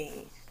with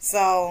me.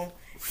 So,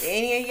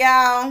 any of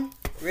y'all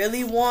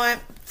really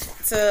want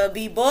to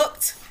be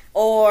booked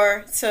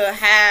or to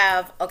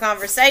have a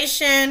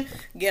conversation,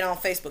 get on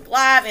Facebook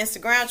Live,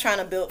 Instagram, trying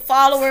to build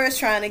followers,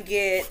 trying to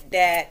get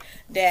that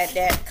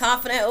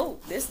confident. Oh,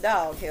 this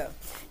dog here.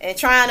 And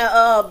trying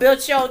to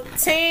build your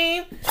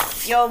team,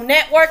 your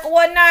network or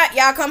whatnot,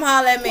 y'all come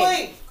holler at me.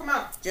 Queen, come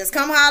on. Just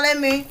come holler at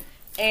me.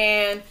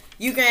 And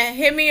you can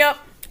hit me up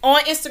on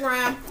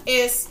Instagram.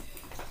 It's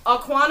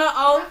Aquana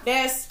O.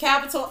 That's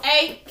capital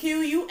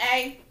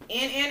AQUANNA.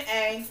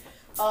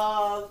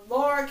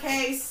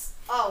 Lowercase.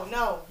 Oh,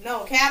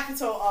 no.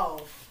 Capital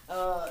O.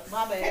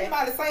 My bad. Ain't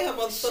nobody say her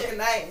motherfucking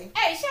name.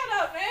 Hey, shut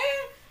up,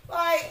 man.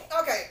 Like,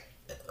 okay.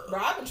 Bro,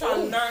 I've been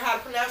trying to learn how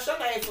to pronounce your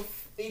name for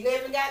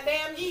 11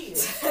 goddamn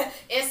years.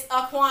 It's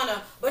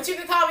Aquana. But you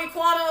can call me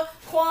Quana,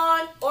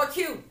 Quan, or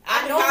Q.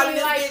 I know calling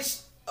this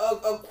bitch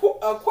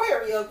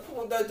Aquaria,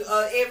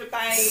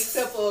 everything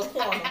except for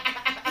Aquana.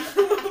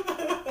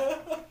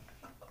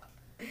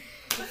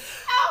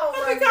 Oh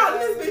my God. I calling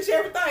this bitch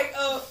everything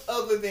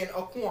other than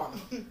Aquana.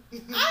 I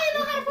didn't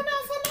know how to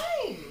pronounce her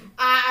name.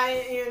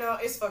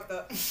 It's fucked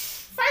up.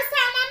 First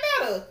time I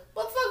met her,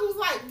 motherfucker was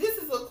like, this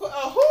is a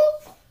who?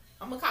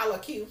 I'm gonna call her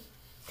Q.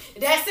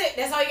 That's it.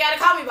 That's all you gotta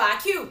call me by.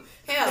 Q.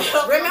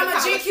 Hell, remember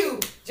GQ.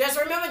 Just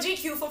remember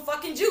GQ for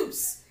fucking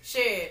juice.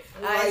 Shit.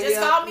 Just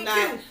call me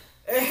Q.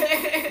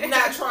 I'm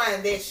not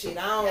trying that shit.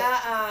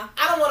 I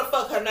don't want to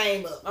fuck her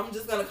name up. I'm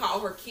just gonna call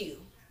her Q.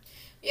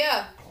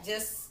 Yeah,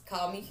 just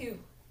call me Q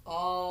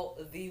all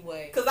the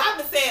way. Cause I've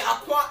been saying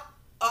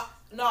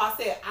I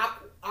said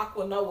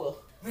Aquanoa.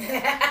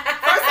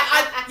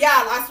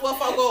 I swear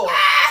for God.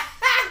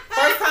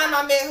 First time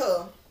I met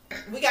her,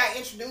 we got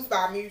introduced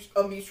by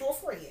a mutual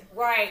friend.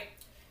 Right.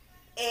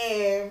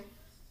 And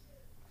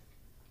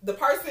the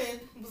person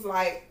was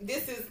like,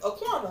 this is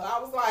Aquana. I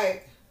was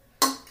like,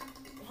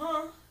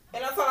 huh?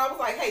 And I told her, I was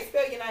like, hey,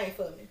 spell your name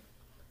for me.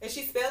 And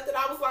she spelled it.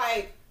 I was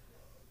like,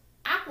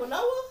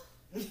 Aquanoa?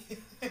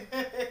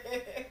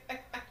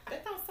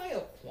 That don't say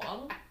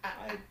Aquana.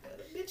 Like,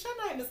 bitch, your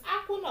name is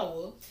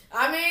Aquanoa.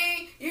 I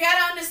mean, you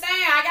gotta understand,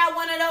 I got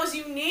one of those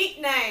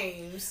unique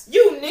names.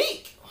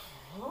 Unique?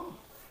 Oh.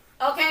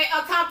 Okay,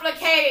 a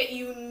complicated,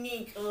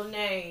 unique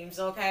names,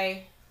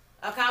 okay?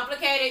 A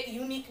complicated,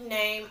 unique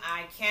name,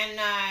 I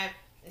cannot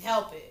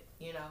help it,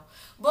 you know.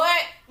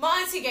 But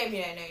my auntie gave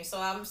me that name, so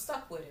I'm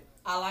stuck with it.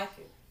 I like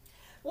it.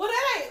 Well,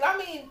 that ain't, I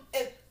mean,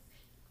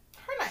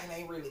 her name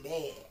ain't really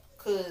bad.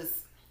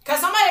 Cause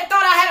somebody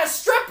thought I had a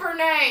stripper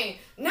name.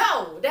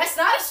 No, that's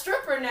not a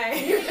stripper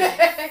name.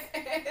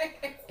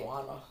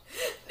 Aquana.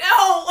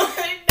 No,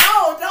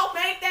 don't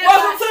make that.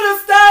 Welcome to the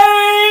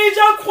stage,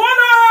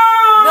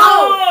 Aquana.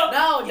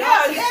 No.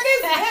 Yeah,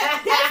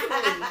 that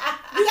definitely.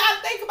 You gotta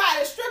think about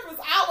it. Strippers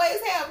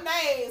always have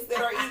names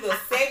that are either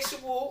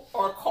sexual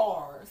or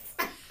cars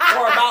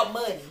or about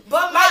money.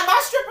 But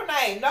my stripper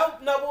name,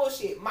 no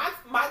bullshit. My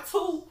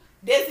two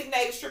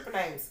designated stripper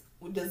names,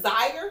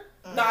 Desire.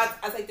 No,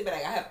 I take the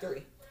back. I have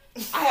three.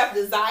 I have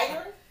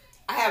Desire,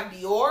 I have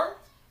Dior,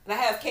 and I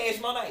have Cash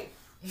Monet.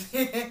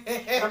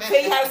 I'm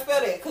tell you how to spell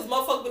that, cause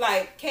motherfuckers be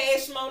like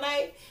Cash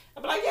Monet. I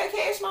be like, yeah,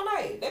 Cash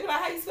Monet. They be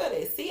like, how you spell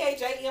that?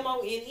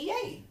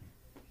 CHAMONEA.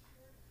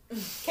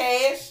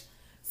 Cash.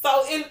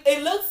 So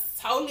it looks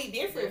totally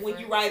different when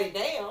you write it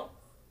down.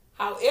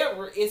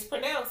 However, it's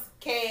pronounced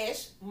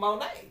Cash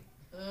Monet.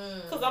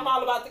 Cause I'm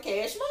all about the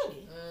cash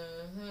money.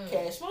 Mm-hmm.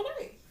 Cash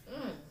Monet.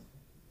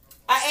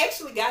 I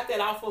actually got that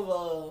off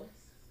of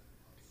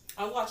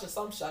I was watching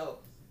some show.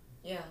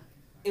 Yeah.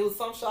 It was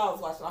some show I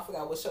was watching. I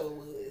forgot what show it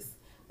was.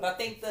 But I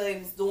think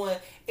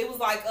it was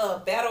like a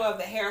battle of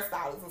the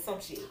hairstylists or some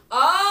shit.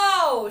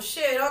 Oh,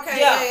 shit. Okay.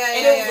 Yeah. Yeah.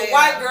 And it was a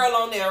white girl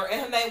on there,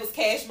 and her name was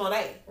Cash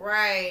Monet.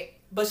 Right.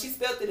 But she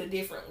spelled it a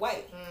different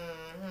way.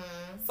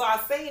 Mm-hmm. So I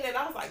seen it, and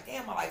I was like,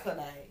 damn, I like her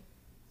name.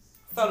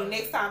 So the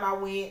next time I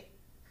went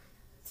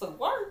to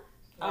work,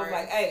 I was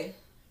like, hey,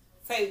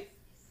 take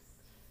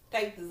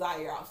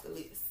Desire off the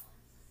list.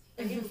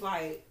 And he was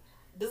like,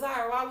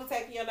 Desire, why are we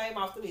taking your name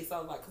off the list? I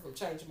was like, because I'm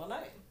changing my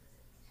name.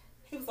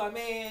 He was like,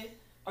 man,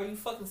 are you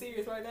fucking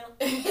serious right now?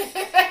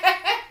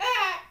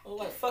 I was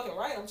like, fucking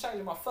right, I'm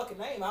changing my fucking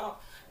name. I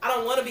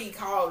don't want to be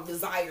called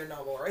Desire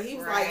no more. He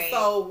was like,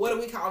 so what are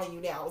we calling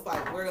you now? I was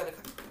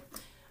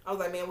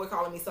like, man, we're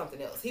calling me something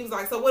else. He was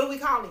like, so what are we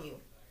calling you?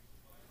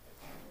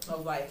 I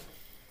was like,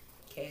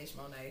 Cash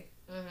Monet.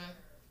 Mm-hmm.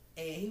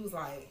 And he was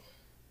like,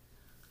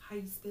 how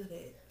you spell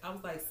that? I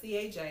was like,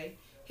 C-A-J.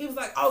 He was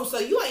like, oh, so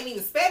you ain't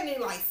even spelling it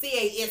like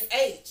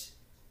C-A-S-H. It's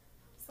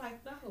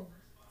like, no.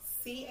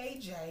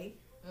 C-A-J-M-O-N-E-A.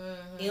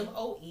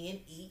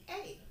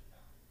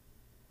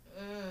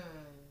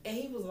 And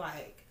he was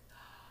like,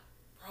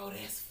 bro,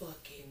 that's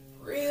fucking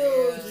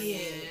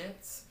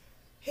brilliant.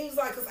 He was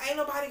like, because ain't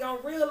nobody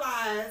gonna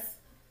realize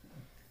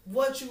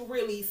what you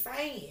really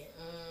saying.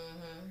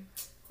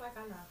 It's like,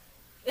 I know.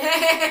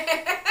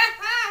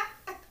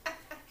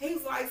 He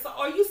was like, so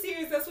are you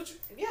serious? That's what you...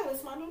 Yeah,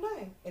 that's my new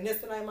name. And that's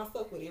the name I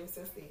stuck with ever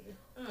since then.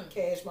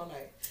 Cash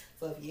Monet.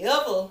 So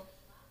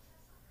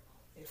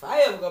if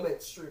I ever go back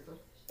to stripper,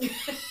 which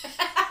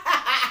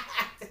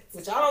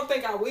I don't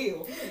think I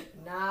will.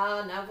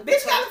 No, not with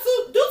bitch gotta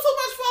do too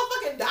much for a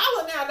fucking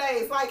dollar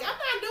nowadays. Like, I'm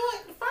not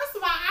doing... First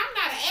of all, I'm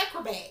not an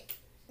acrobat.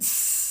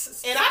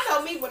 And I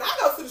know me, when I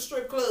go to the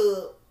strip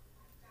club,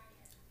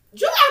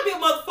 you gotta be a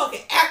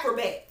motherfucking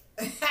acrobat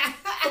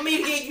for me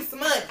to give you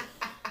some money.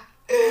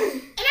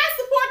 And I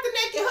support the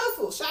naked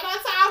hustle. Shout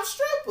out to our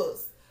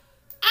strippers.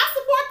 I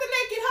support the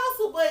naked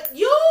hustle, but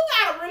you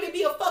gotta really be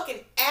a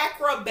fucking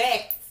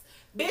acrobat.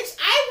 Bitch,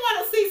 I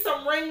want to see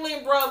some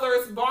Ringling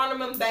Brothers,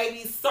 Barnum and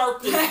Baby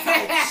circus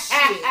type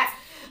shit.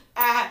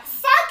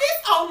 Circus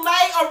on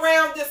lay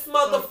around this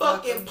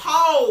motherfucking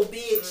pole,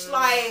 bitch.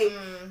 Like,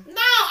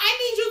 no, I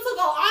need you to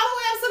go all the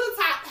way up to the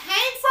top,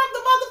 hang from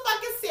the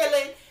motherfucking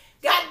ceiling,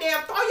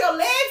 goddamn, throw your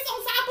legs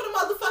on top of the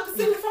motherfucking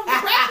ceiling from the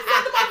rafters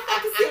of the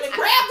motherfucking ceiling,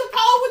 grab the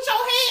pole with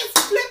your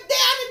hands, flip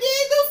down, and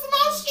then do some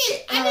more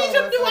shit. I need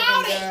you to do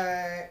all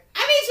that.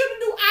 I need you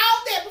to do all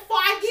that before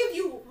I give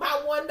you my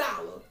 $1.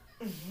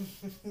 I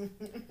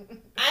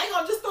ain't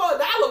gonna just throw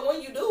 $1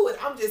 when you do it.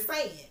 I'm just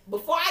saying.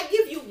 Before I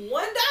give you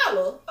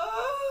 $1,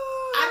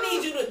 I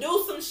need you to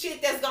do some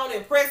shit that's gonna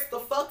impress the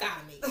fuck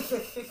out of me.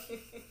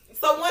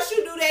 So once you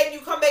do that and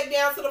you come back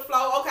down to the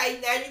floor, okay,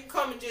 now you can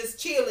come and just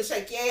chill and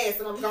shake your ass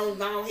and I'm gonna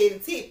go ahead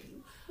and tip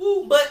you.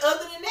 Woo. But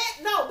other than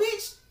that, no,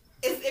 bitch.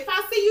 If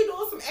I see you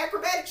doing some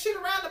acrobatic shit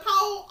around the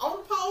pole,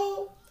 on the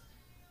pole,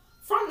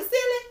 from the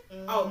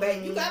ceiling, oh,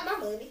 baby, you got my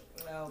money.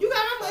 No, you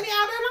got my money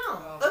all day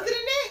long. Oh, other than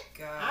that,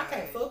 God. I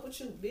can't fuck with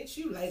you, bitch.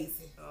 You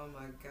lazy. Oh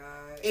my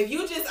God. If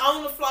you just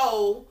on the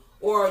floor,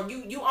 or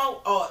you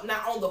on,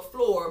 not on the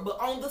floor, but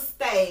on the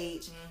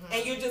stage,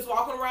 and you're just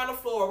walking around the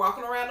floor,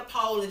 walking around the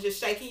pole, and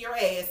just shaking your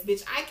ass,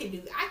 bitch, I can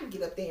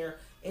get up there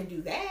and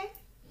do that.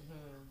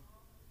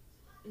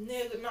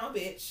 Nigga, no,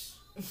 bitch.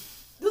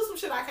 Do some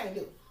shit I can't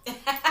do. Do some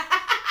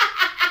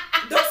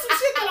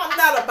shit that I'm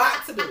not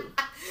about to do.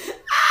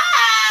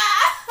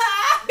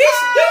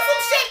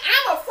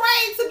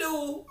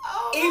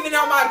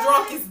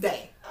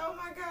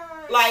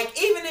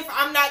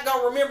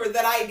 remember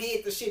that I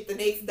did the shit the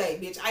next day,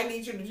 bitch. I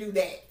need you to do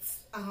that.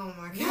 Oh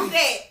my god. Do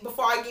that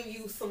before I give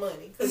you some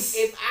money. Because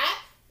if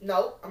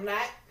no, I'm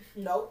not.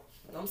 Nope.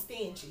 I'm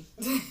stingy.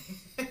 I'm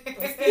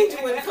stingy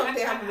when it comes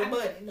down to the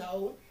money.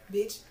 No,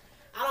 bitch.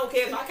 I don't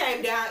care if I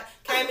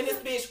came in this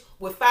bitch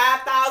with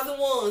 5,000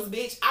 ones,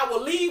 bitch. I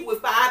will leave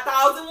with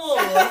 5,000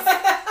 ones.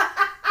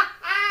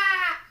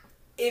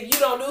 If you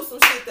don't do some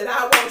shit that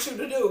I want you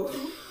to do.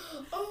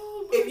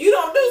 If you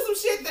don't do some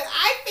shit that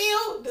I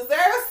feel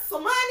deserves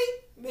some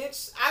money,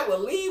 bitch, I will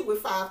leave with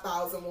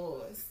 5,000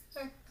 ones.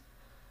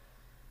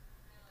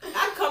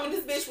 I come in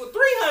this bitch with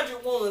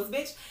 300 ones,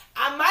 bitch.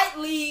 I might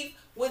leave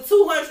with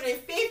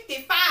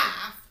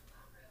 255.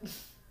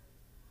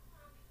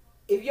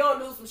 If you don't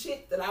do some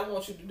shit that I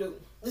want you to do.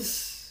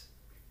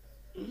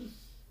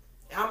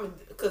 I'm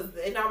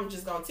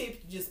just gonna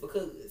tip you just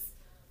because.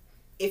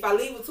 If I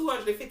leave with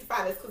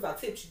 255, that's because I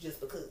tipped you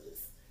just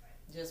because.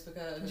 Just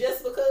because.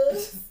 Just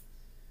because.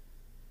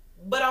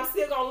 But I'm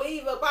still gonna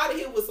leave up out of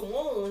here with some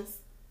ones.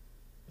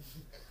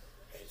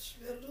 Bitch,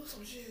 you better do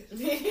some shit.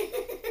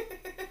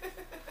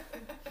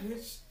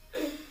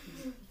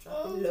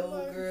 Drop it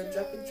low, girl.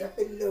 God. Drop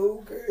it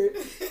low, girl.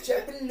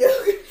 Drop it low,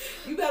 girl.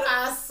 You better.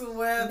 I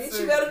swear. Bitch,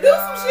 you better do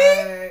some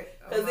shit.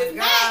 Because if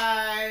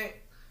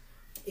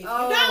you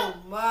oh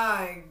don't,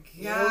 my god,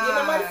 you don't get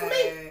no money from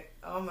me.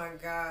 Oh my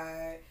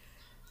god.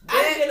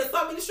 I've been to so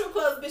many strip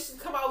clubs, bitches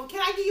come over.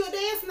 Can I give you a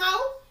dance?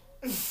 No.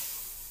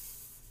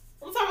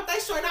 I'm talking about they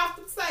straight off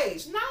the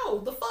stage.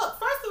 No, the fuck.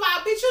 First of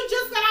all, bitch, you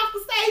just got off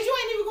the stage. You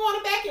ain't even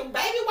going back and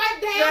baby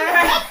wipe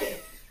down nothing.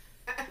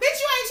 Bitch,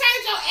 you ain't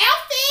changed your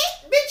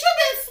outfit. Bitch, you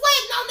been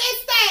sweating on that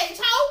stage,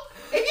 ho.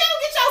 If you don't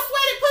get your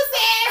sweaty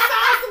pussy ass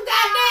on some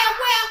goddamn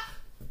well,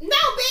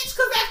 no, bitch,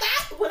 because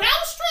when I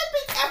was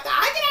stripping, after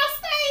I get off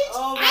stage,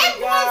 I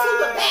am going to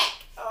the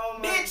back. Oh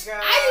my bitch,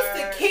 god. I used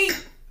to keep.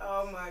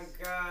 Oh my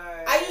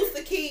god. I used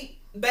to keep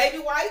baby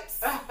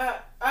wipes,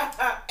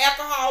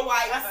 alcohol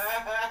wipes,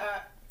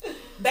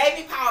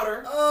 baby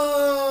powder.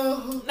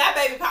 Oh. Not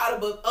baby powder,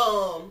 but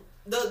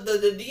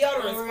the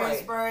deodorant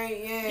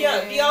spray.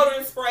 Yeah,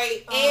 deodorant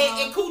spray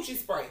and coochie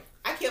spray.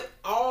 I kept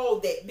all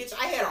that. Bitch,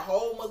 I had a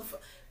whole motherfucker.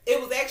 It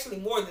was actually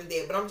more than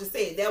that, but I'm just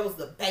saying that was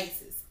the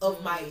basis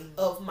of my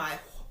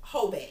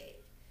whole bag.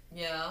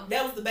 Yeah.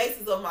 That was the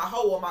basis of my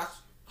whole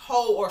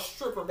or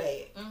stripper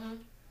bag. Mm-hmm.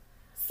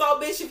 So,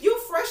 bitch, if you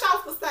fresh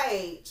off the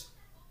stage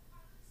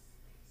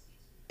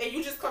and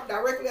you just come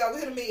directly over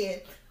here to me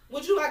and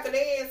would you like a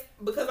dance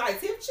because I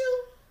tipped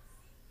you?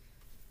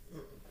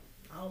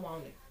 I don't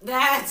want it.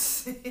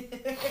 That's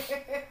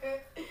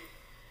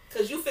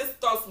because you finna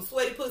throw some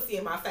sweaty pussy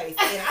in my face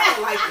and I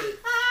don't like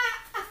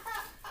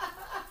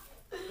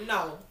it.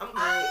 No, I'm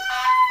good.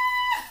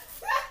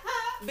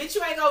 Bitch,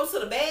 you ain't go to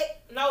the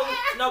back. No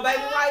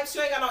baby wipes.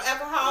 You ain't got no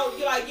alcohol.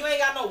 You ain't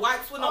got no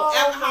wipes with no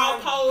alcohol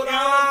poured on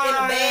them in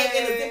a bag,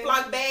 in a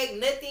Ziploc bag,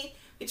 nothing.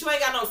 Bitch, you ain't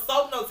got no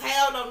soap, no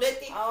towel, no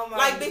nothing. Oh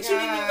my bitch, you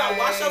didn't even go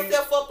wash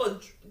yourself up or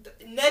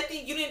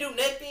nothing. You didn't do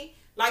nothing.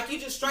 You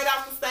just straight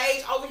off the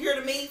stage over here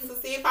to me to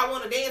see if I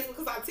want to dance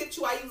because I tipped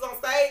you while you was on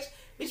stage.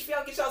 Bitch, if you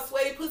don't get your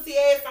sweaty pussy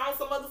ass on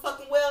some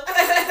motherfucking well,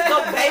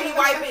 no baby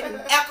wiping,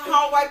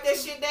 alcohol wipe that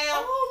shit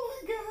down.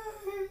 Oh my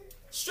god.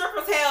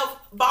 Strippers have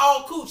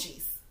bald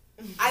coochies.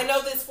 I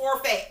know this for a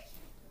fact.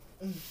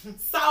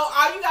 So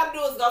all you gotta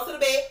do is go to the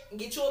bed,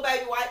 get you a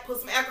baby wipe, put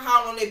some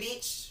alcohol on that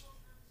bitch,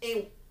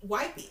 and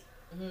wipe it.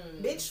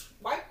 Bitch,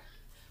 wipe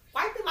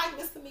it like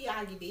Mr.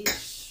 Miyagi,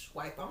 bitch.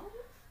 Wipe on,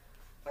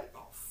 wipe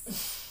off.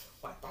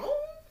 Wipe on,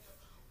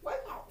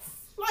 wipe off.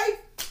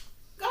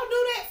 Go do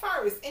that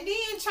first. And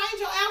then change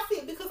your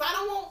outfit because I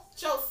don't want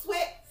your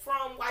sweat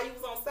from while you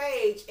was on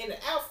stage in the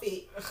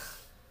outfit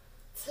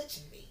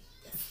touching me.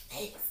 That's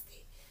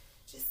nasty.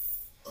 Just,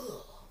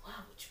 why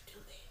would you do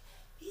that?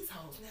 These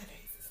hoes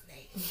nowadays is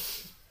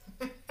nasty.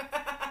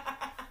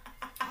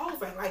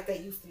 Hoes ain't like they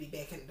used to be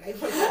back in the day.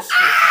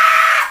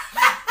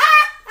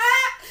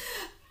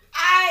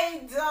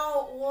 I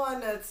don't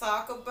want to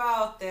talk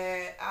about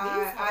that.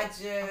 I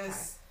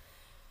just...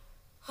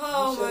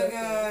 Oh my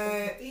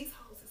god. These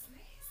hoes is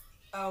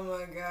nasty. Oh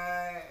my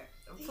god.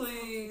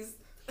 Please.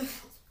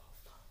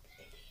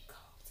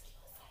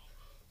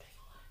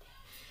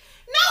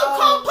 No,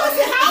 come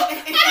pussy hoe. I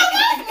don't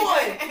want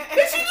one.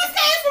 Bitch, you just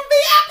came from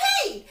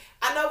VIP.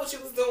 I know what you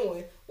was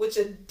doing with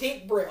your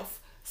dick breath.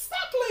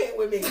 Stop playing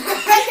with me.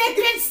 That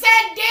bitch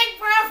said dick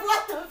breath.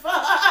 What the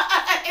fuck?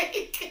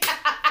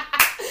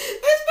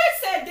 This bitch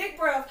said dick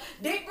breath.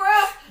 Dick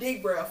breath?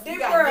 Dick breath. Dick You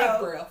got breath.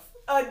 dick breath.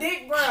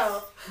 Dick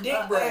breath.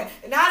 Dick breath.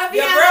 Not if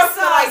your you breath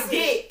smell saucy. like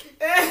dick.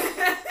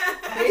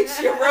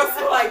 Bitch, your breath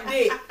smell like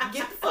dick.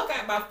 Get the fuck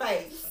out of my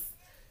face.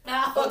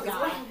 Oh, Fuck is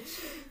God. wrong.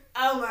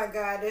 Oh my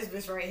god, this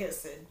bitch right here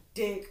said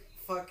dick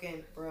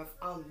fucking breath.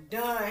 I'm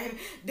done.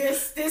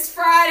 This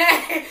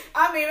Friday,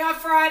 my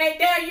Friday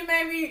there, you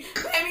made me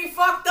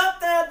fucked up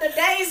the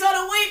days of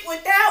the week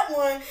with that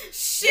one.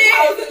 Shit.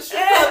 Hoes in the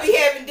strip club be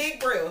having dick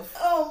breath.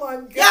 Oh my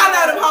god. Y'all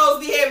know them hoes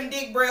be having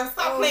dick breath.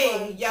 Stop playing.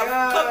 My Y'all,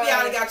 God. couple of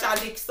y'all done got y'all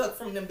dick sucked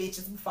from them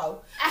bitches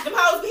before. Them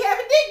hoes be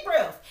having dick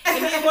breath. And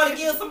And then want to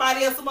give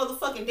somebody else a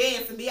motherfucking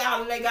dance and be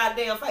out in their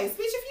goddamn face. Bitch,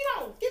 if you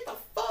don't, get the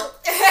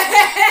fuck.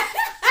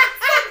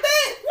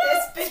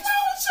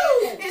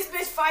 This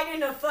bitch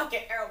fighting the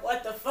fucking air.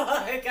 What the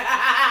fuck? Hey,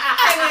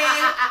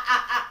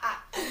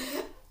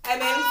 man,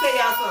 let me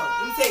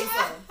tell you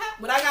something.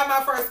 When I got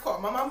my first car,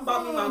 my mama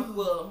bought me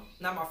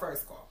not my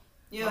first car.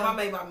 Yeah. My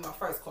mama bought me my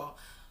first car.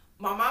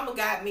 My mama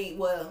got me,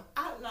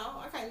 I don't know.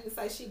 I can't even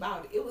say she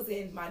bought it. It was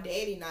in my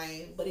daddy's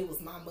name, but it was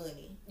my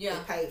money. Yeah.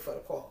 That paid for the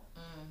car.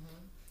 Mm-hmm.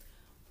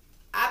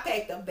 I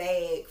packed a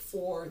bag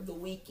for the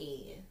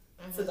weekend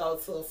to go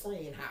to a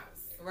friend's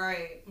house.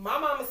 Right. My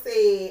mama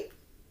said,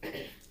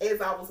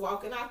 as I was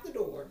walking out the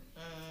door,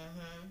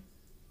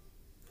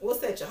 what's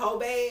that, your whole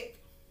bag?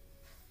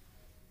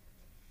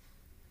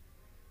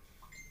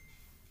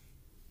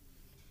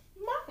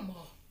 Mama.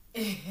 Mama,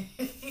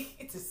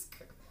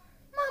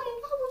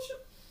 why would you?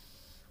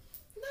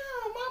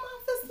 No, Mama,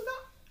 I'm fixing to go.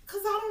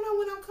 Because I don't know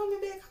when I'm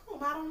coming back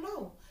home. I don't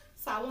know.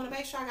 So I want to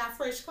make sure I got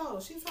fresh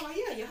clothes. She was like,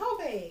 yeah, your whole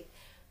bag.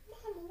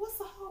 Mama, what's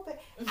a whole bag?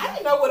 I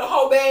didn't know what a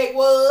whole bag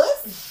was.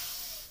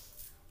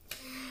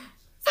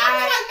 So I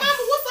was like,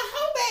 Mama, what's a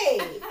whole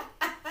bag?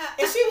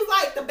 And she was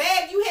like, the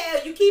bag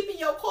you keep in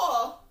your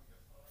car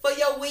for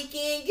your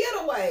weekend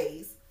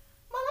getaways.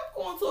 Mom, I'm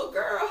going to a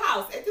girl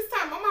house. At this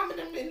time, my mama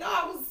didn't know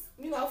I was,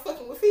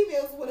 fucking with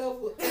females or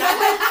whatever. And I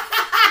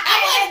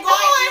wasn't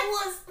going.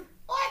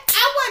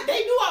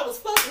 They knew I was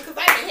fucking because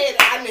I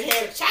didn't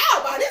had a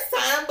child by this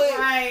time, but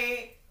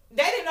right.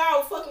 They didn't know I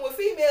was fucking with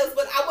females,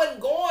 but I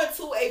wasn't going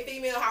to a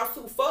female house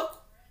to fuck.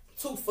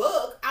 I was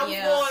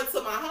going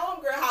to my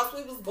homegirl house.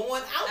 We was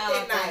going out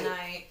that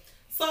night.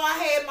 So I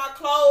had my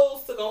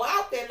clothes to go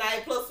out that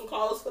night, plus some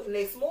clothes for the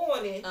next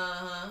morning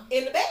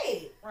in the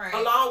bed. Right.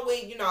 Along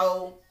with,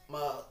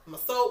 my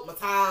soap, my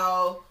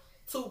towel,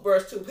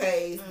 toothbrush,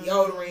 toothpaste,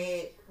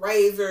 deodorant,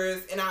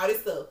 razors, and all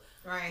this stuff.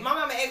 Right. My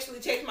mama actually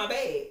checked my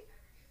bag.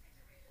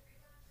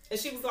 And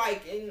she was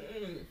like,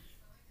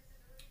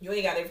 you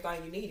ain't got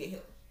everything you need in here.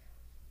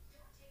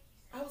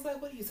 I was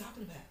like, what are you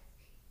talking about?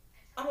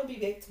 I'm going to be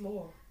back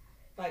tomorrow.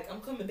 Like,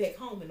 I'm coming back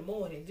home in the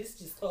morning. This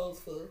just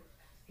clothes for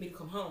me to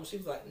come home. She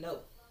was like, no.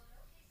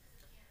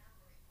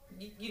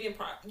 You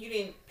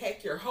didn't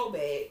pack your whole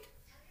bag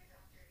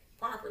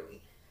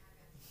properly.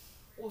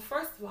 Well,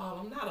 first of all,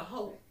 I'm not a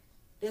hoe.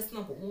 That's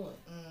number one.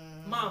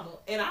 Mama.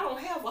 And I don't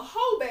have a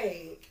whole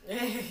bag.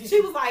 She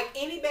was like,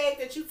 any bag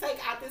that you take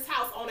out this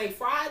house on a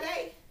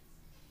Friday,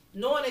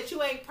 knowing that you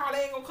probably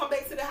ain't gonna come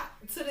back to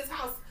this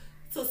house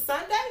till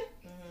Sunday,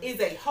 is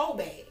a whole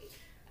bag.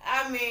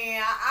 I mean,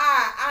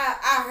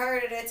 I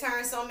heard it that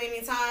term so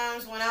many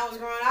times when I was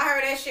growing up. I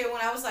heard that shit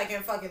when I was like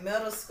in fucking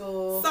middle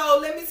school. So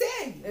let me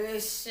tell you.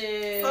 This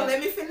shit. So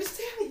let me finish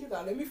telling you.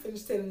 Let me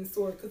finish telling the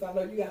story because I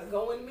know you gotta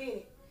go in a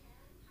minute.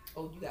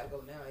 Oh, you gotta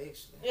go now,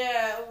 actually.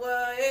 Yeah,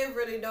 well, it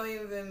really don't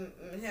even.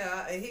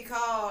 Yeah, he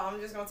called. I'm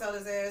just gonna tell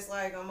his ass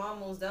like I'm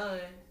almost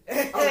done.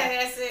 Okay.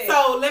 That's it.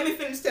 So let me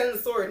finish telling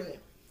the story then.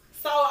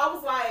 So I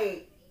was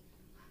like,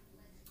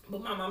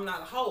 but Mama, I'm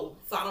not a hoe,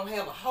 so I don't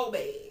have a hoe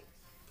bag.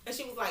 And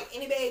she was like,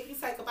 any bag you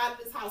take up out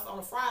of this house on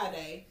a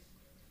Friday,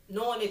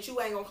 knowing that you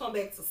ain't gonna come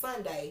back to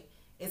Sunday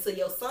until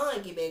your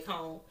son get back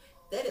home,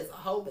 that is a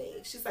hoe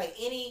bag. She's like,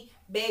 any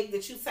bag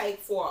that you take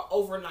for an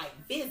overnight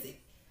visit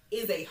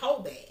is a hoe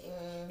bag.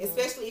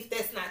 Especially if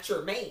that's not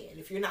your man,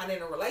 if you're not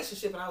in a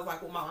relationship. And I was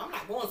like, well, Mom, I'm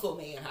not going to a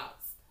man's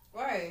house.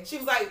 Right. She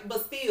was like,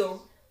 but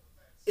still,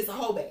 it's a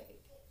hoe bag.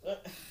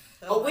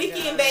 A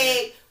weekend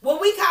bag,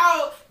 what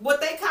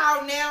they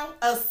call now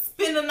a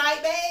spend the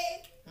night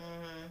bag.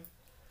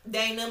 They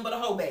ain't nothing but a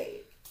hoe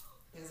bag.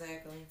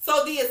 Exactly.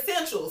 So the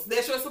essentials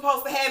that you're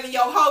supposed to have in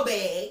your hoe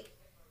bag,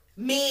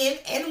 men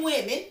and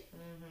women,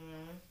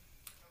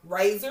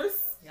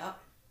 razors,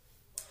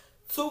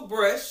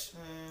 toothbrush,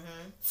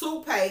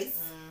 toothpaste,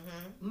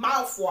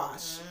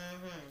 mouthwash,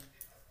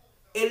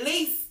 at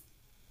least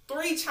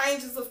 3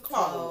 changes of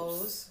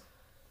clothes,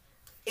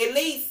 at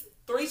least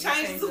 3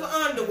 changes of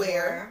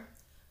underwear.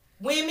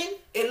 Women,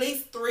 at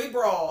least 3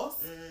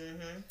 bras,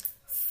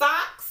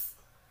 socks.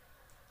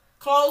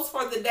 Clothes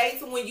for the day.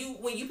 So when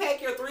you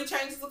pack your 3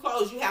 changes of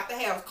clothes, you have to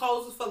have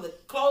clothes for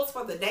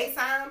the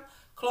daytime,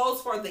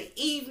 clothes for the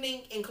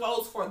evening, and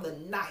clothes for the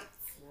night.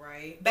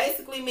 Right.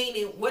 Basically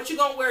meaning what you're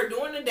gonna wear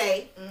during the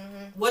day,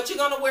 what you're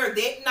gonna wear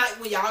that night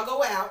when y'all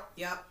go out.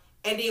 Yep.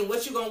 And then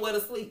what you're gonna wear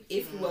to sleep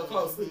if you wear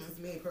clothes to sleep. Because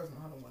me personally,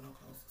 I don't wear no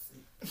clothes to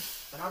sleep.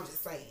 But I'm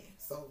just saying.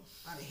 So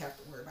I didn't have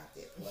to worry about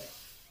that. But,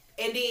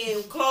 and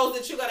then clothes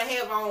that you're gonna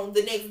have on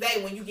the next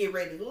day when you get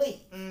ready to leave.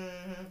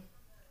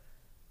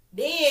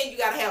 Then you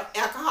gotta have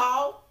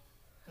alcohol.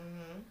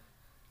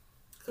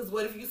 Cause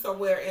what if you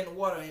somewhere and the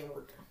water ain't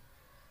working?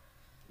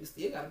 You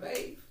still gotta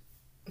bathe.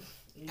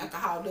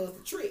 Alcohol does the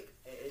trick.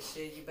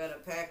 Shit, you better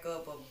pack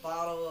up a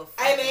bottle of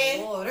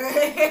water.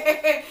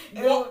 A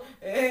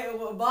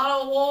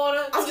bottle of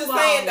water. I'm just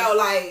saying though,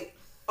 like,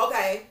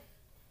 okay,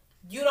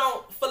 you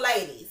don't, for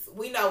ladies,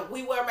 we know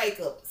we wear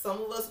makeup. Some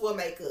of us wear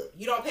makeup.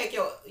 You don't pack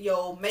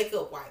your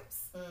makeup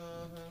wipes.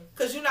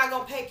 Cause you're not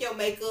gonna pack your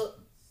makeup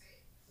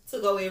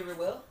to go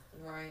everywhere.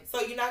 Right.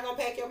 So you're not gonna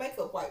pack your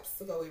makeup wipes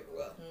to go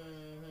everywhere.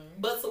 Mm-hmm.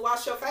 But to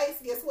wash your face,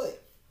 guess what?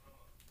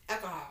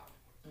 Alcohol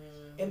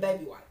and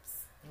baby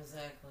wipes.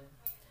 Exactly.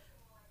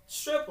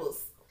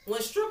 Strippers. When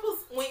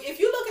if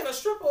you look at a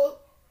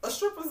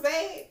stripper's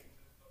bag,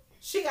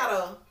 she got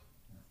a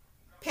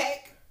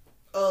pack,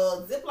 a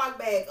Ziploc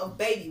bag of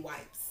baby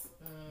wipes.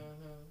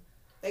 Mm-hmm.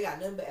 They got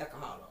nothing but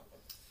alcohol on them.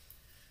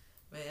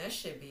 Man, that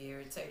shit be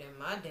irritating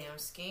my damn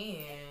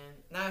skin.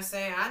 Not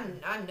saying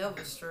I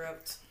never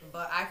stripped,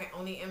 but I can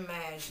only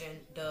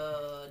imagine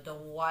the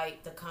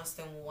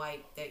constant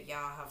white that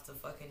y'all have to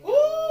fucking do.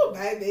 Ooh,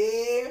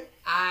 baby.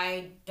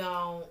 I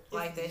don't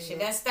like that shit.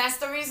 That's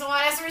the reason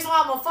why. That's the reason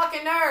why I'm a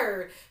fucking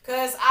nerd.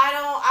 Cause I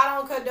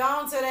don't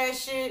condone to that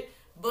shit.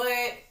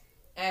 But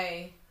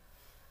hey,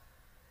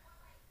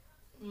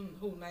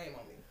 who name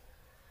on me?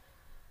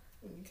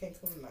 You can't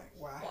tell me like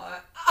why?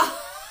 What?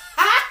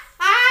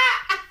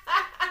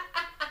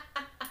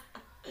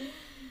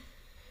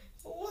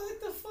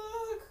 What the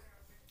fuck?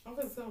 I'm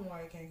gonna tell him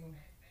why he can't come.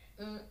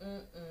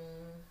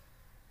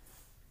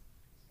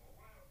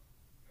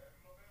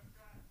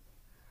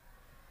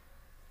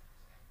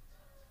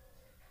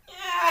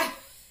 Yeah.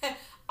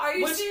 Are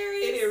you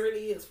serious? It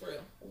really is for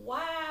real.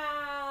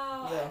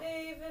 Wow. Yeah. I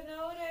didn't even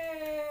know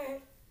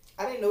that.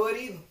 I didn't know it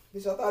either.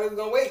 Bitch, I thought it was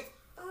gonna wait.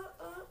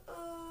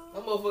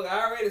 That motherfucker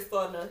already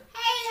starting to, hey,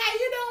 how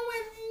you doing?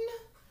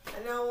 I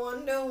don't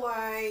wonder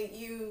why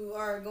you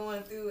are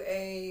going through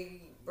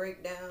a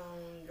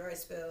breakdown, dry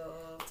spell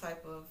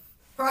type of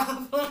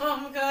problem.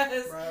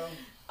 Because,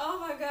 oh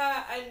my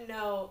God, I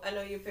know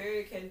your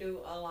period can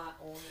do a lot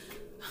on you.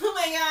 Oh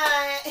my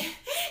God.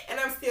 And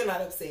I'm still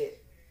not upset.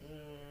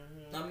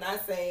 Mm-hmm. I'm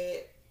not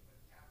sad.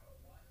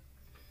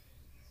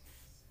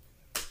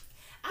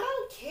 I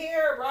don't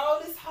care, bro.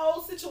 This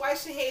whole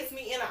situation has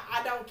me in a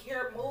I don't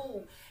care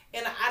mood.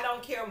 In a I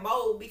don't care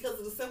mode because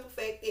of the simple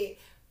fact that,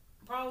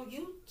 bro,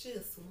 you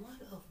just one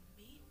of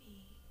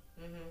many.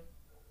 Mm-hmm.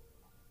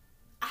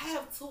 I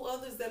have 2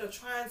 others that are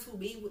trying to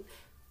be with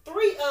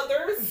 3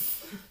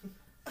 others.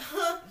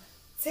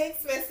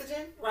 Text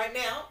messaging right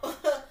now.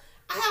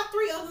 I have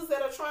 3 others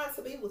that are trying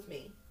to be with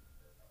me.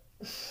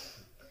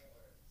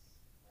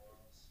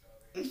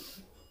 2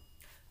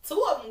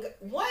 of them,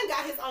 one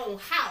got his own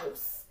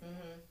house.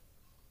 Mm-hmm.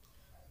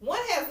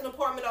 One has an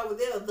apartment over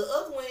there. The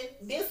other one,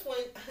 this one,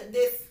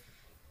 that's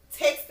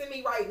texting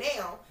me right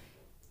now.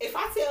 If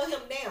I tell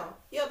him now,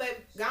 yeah,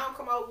 baby, go on,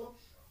 come over,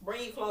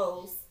 bring your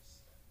clothes.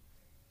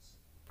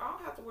 I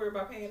don't have to worry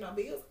about paying no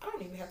bills. I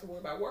don't even have to worry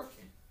about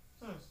working.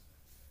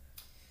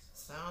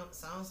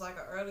 Sounds like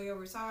an earlier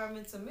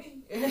retirement to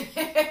me. It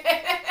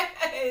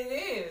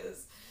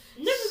is.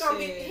 Nigga gonna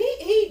be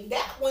he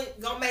that one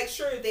gonna make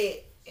sure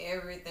that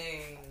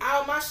everything,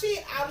 all my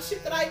shit, all the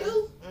shit that I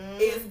do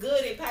is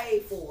good and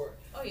paid for.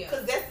 Oh yeah,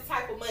 because that's the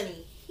type of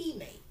money he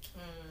make.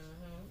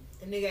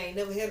 A nigga ain't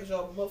never had a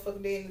job. A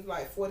motherfucker dead is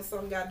like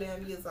 40-something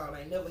goddamn years old.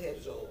 Ain't never had a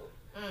job.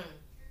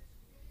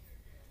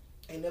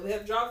 Ain't never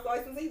had a driver's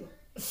license either.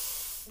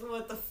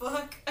 What the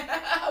fuck?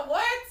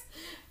 What?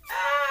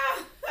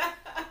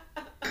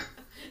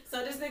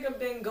 So this nigga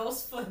been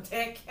ghost for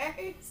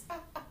decades?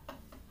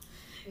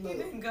 He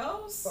been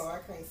ghost? So I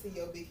can't see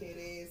your big head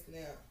ass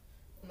now.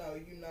 No,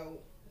 you know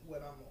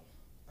what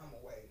I'm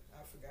away.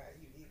 I forgot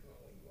you even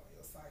when you on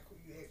your cycle.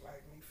 You act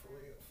like me for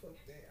real. Fuck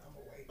that. I'm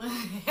away.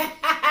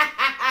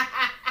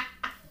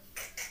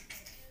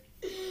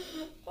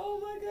 Oh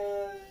my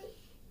God.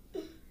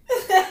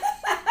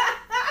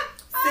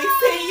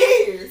 16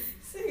 years.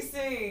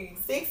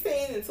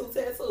 16 and 2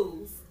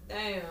 tattoos.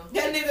 Damn.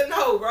 That nigga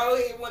know, bro.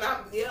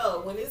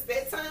 When it's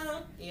that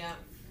time, yeah,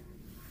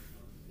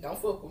 don't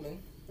fuck with me.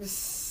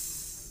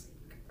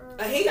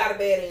 He got a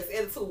badass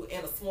attitude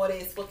and a smart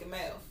ass fucking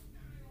mouth.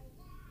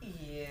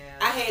 Yeah.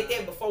 I had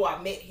that before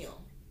I met him.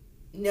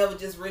 Never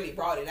just really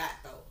brought it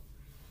out though.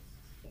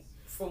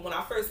 From when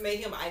I first met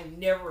him, I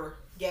never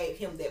gave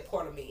him that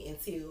part of me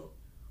until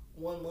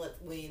 1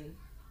 month when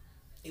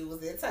it was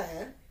that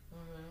time.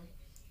 Mm-hmm.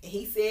 And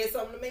he said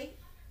something to me.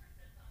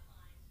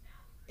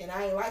 And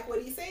I ain't like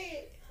what he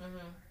said.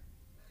 Mm-hmm.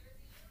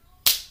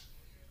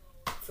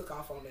 Took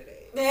off on that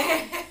ass.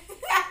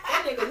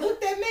 That nigga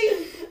looked at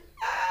me.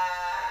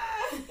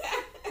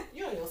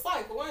 You on your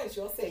cycle, ain't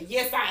you? I said,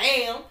 yes, I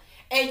am.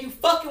 And you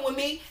fucking with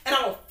me, and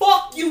I'm gonna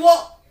fuck you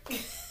up.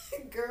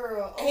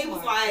 Girl, and he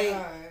was like,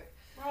 God.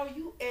 Bro,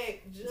 you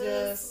act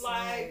just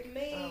like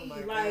me. Oh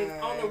my like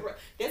God.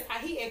 That's how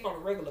he act on a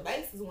regular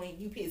basis when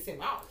you piss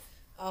him off.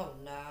 Oh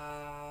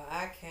nah,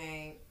 I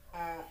can't.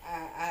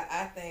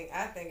 I think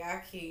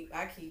I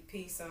keep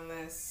peace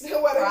unless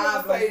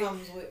problem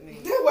comes with me.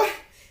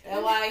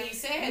 That's why he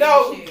said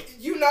no. That shit.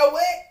 You know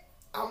what?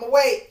 I'ma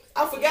wait.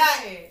 I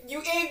forgot. Yeah.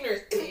 You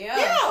ignorant.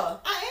 Yeah,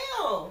 I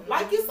am. Mm-hmm.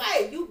 Like you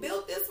say, you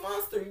built this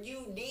monster.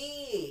 You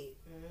did.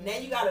 Mm-hmm. Now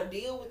you gotta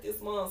deal with this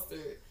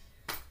monster.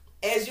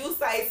 As you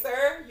say,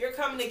 sir, you're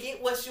coming to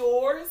get what's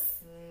yours.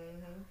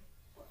 Mm-hmm.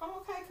 Oh,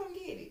 okay, come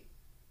get it.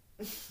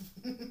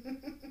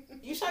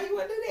 You sure you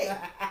want to do that?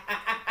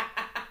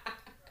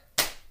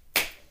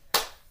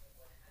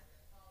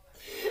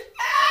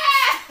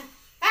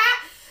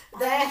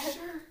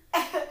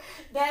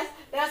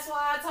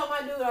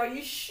 are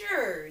you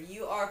sure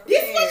you are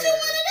prepared? This is what you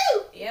want to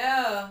do?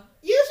 Yeah.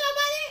 You sure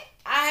about that?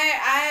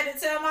 I had to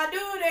tell my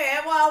dude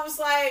that. And I was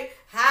like,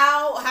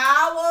 how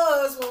I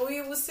was when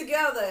we was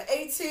together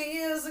 18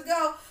 years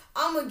ago.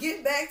 I'm going to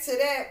get back to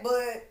that,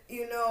 but,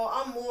 you know,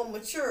 I'm more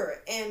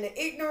mature. And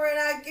the ignorant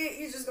I get,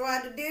 you just going to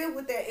have to deal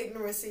with that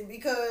ignorancy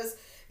because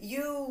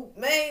you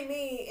made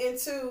me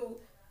into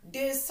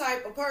this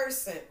type of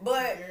person.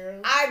 But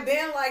I've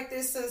been like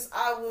this since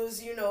I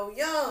was, you know,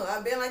 young.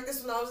 I've been like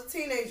this when I was a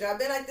teenager. I've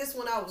been like this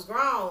when I was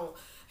grown.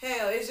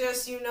 Hell, it's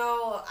just, you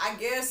know, I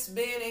guess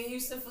being in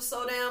Houston for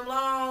so damn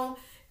long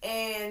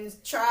and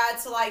tried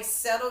to, like,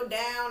 settle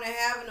down and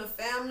having a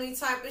family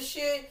type of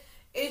shit,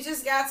 it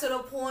just got to the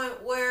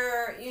point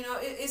where, you know,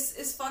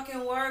 it's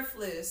fucking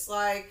worthless.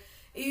 Like,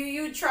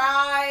 you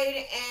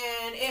tried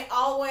and it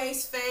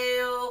always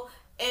failed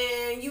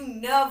and you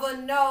never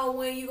know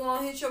when you're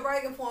going to hit your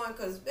breaking point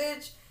because,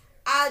 bitch,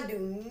 I do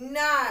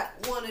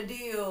not want to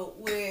deal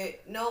with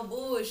no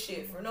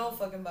bullshit for no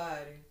fucking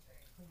body.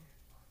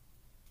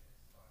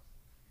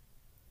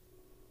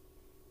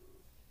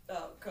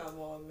 Oh, come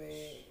on, man.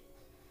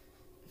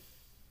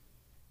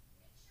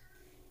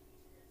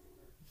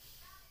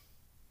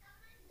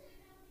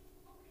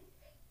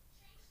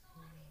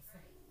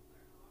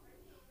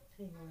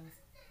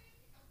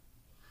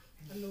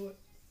 I knew it.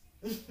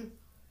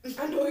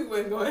 I knew he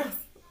wasn't going to answer.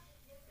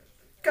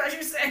 Because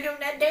you sent him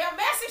that damn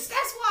message,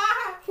 that's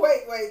why.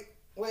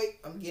 Wait.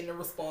 I'm getting a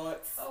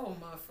response. Oh,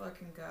 my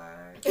fucking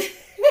God.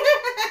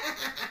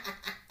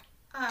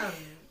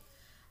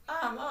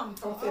 I'm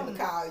finna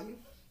call you.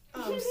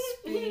 I'm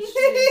speechless.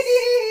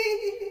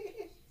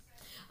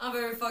 I'm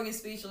very fucking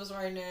speechless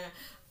right now.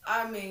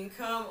 I mean,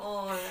 come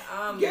on.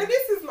 Yeah,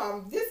 this is my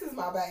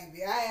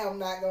baby. I am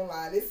not gonna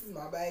lie. This is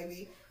my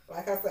baby.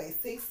 Like I say,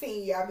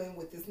 16 years I've been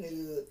with this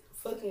nigga,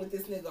 fucking with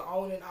this nigga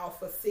on and off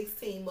for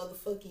 16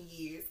 motherfucking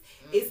years.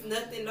 Mm-hmm. It's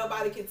nothing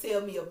nobody can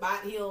tell me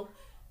about him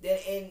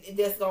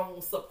that's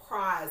gonna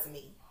surprise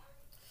me.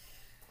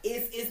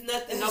 It's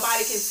nothing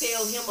nobody can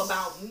tell him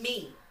about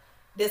me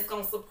that's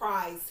gonna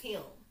surprise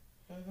him.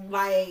 Mm-hmm.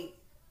 Like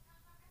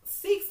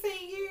 16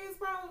 years,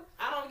 bro.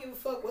 I don't give a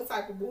fuck what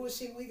type of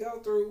bullshit we go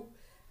through.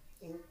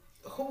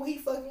 Who he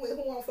fucking with,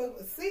 who I'm fucking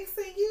with.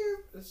 16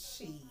 years?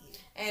 Shit.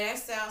 And that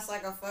sounds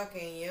like a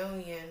fucking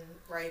union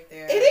right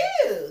there. It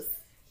is.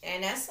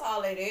 And that's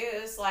all it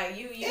is. Like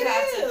you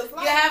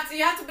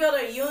have to build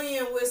a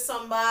union with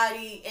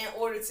somebody in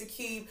order to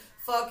keep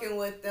fucking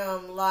with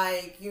them.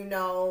 Like, you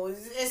know,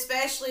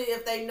 especially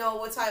if they know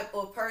what type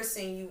of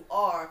person you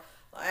are.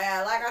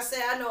 Like I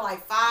said, I know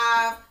like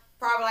 5,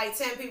 probably like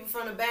 10 people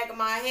from the back of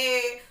my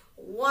head.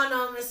 One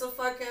of them is a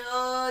fucking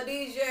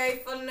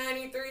DJ for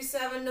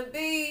 93.7 The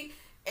Beat.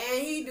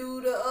 And he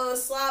do the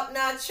Slop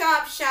Not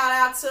Chop. Shout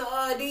out to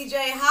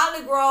DJ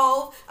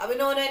Hollygrove. I've been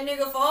knowing that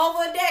nigga for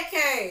over a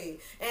decade.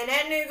 And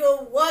that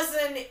nigga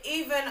wasn't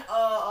even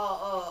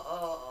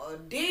a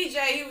DJ.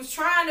 He was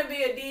trying to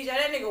be a DJ.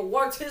 That nigga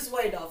worked his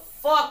way the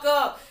fuck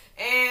up.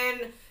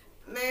 And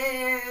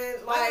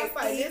man, like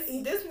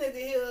this nigga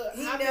here,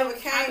 he never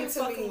came I've been to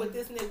fucking me with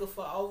this nigga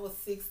for over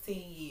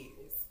 16 years.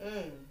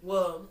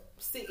 Well,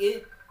 see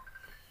it.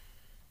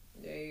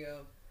 There you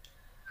go.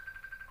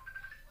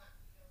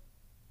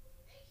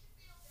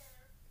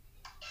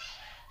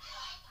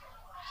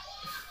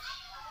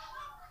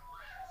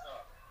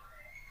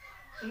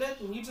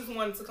 Nothing. You just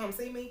wanted to come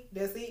see me.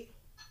 That's it.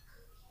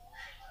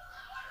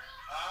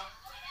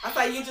 I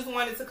thought you just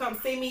wanted to come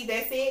see me.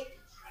 That's it.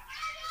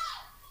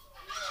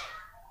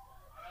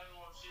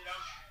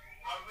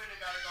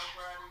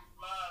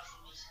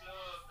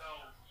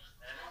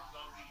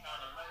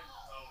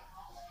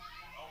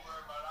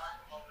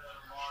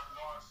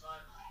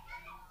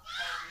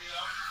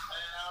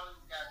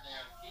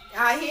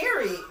 I hear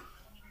it.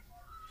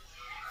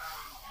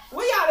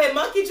 Where y'all at,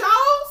 Monkey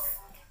Jaws?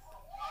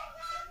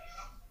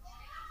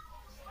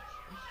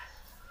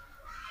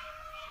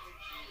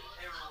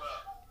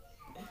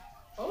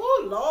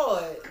 Oh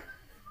Lord,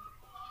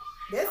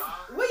 that's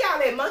where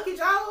y'all at, Monkey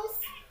Jaws?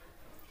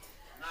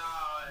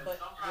 But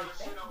with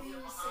that being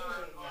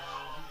said,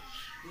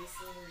 this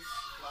is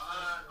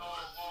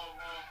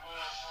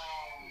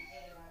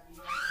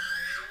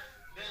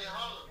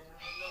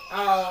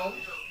oh.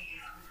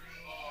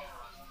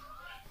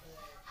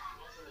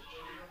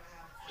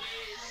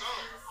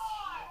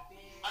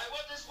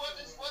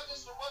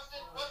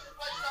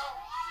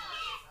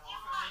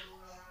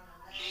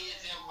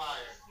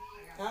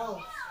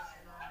 Oh.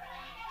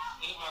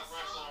 He's my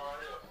grandson right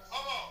here.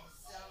 Come on.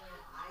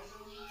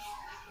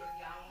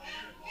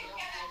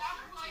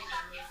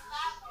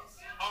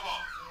 Come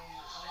on.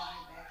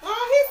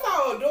 Oh, he's so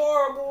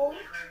adorable.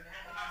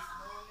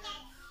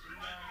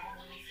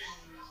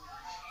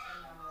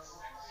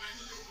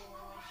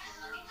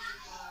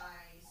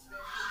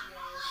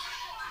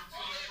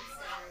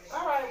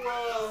 All right,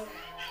 well,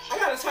 I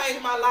gotta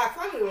change my lock.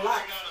 I need a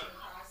lock.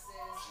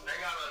 They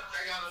got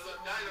a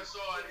little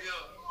dinosaur in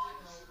here.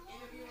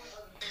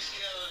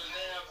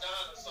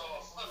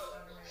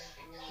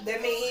 That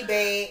mean he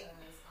bad.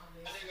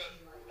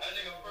 That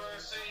nigga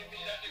first seen me,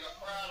 that nigga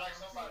cried like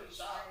somebody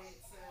shot.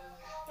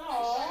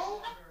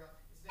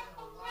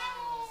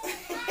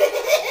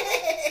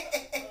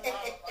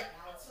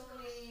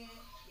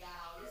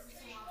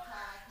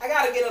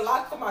 gotta get a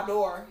lock for my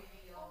door.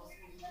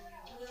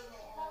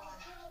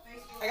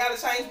 I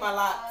gotta change my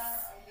locks.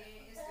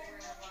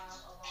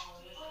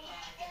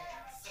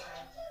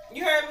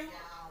 You heard me?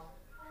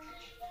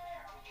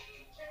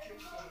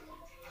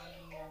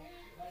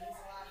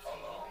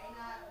 Hold on.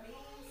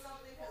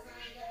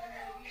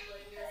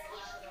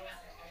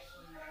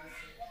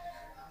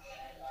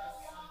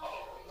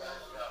 Oh, okay.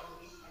 Yeah.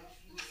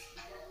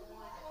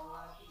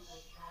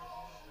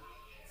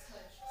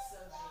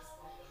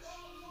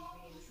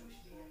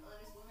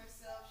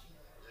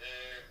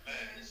 Yeah, man,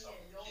 there's so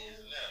many kids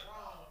in there.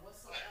 Man, look,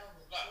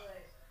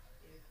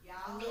 It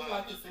look climb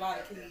like this it's a big lot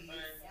of goddamn kids. thing.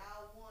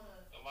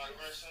 And my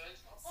grandson,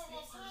 he's like, oh,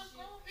 my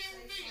grandson here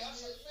with me. I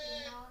say,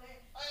 man,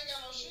 I ain't got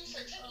no shoes. He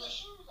said, take your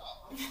shoes off.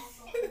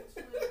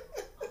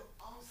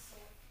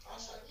 I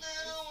said, man, I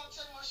don't want to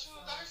take my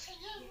shoes off. He said,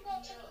 yeah, you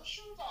got to take your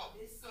shoes off.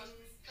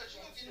 Because you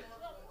going to get in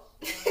trouble.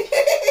 I'm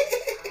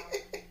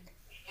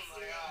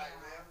like, all right,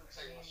 man, I'm going to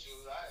take my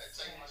shoes off. I had to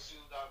take my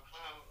shoes off,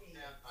 climb up the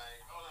damn thing,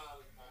 go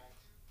down the thing.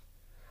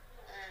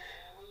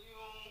 And when you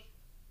on,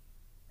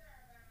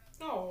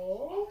 I'm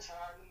Oh,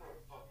 tired of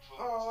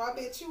motherfucker. oh, I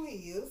bet you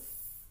is.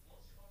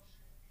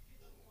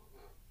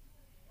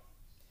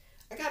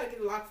 I gotta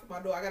get a lock for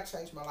my door. I gotta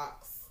change my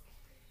locks.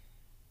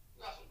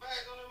 You got some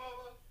bags on them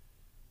motherfucker?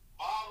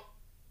 Bottle?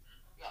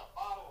 You got a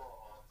bottle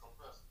or a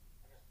compressor?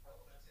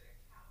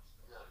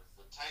 Yeah,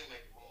 the tank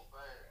make it move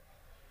fast.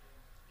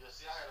 Yeah,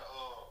 see, I had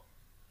a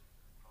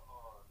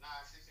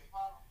 960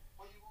 Impala.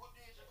 What did you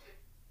get?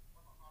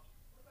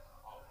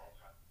 Oh,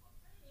 okay.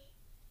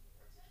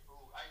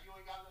 Cool. Hey, you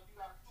got a 2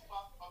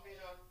 by, I mean,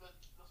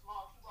 the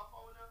small 2 by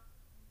 4 in there?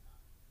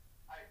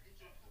 Hey, get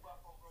you a 2 by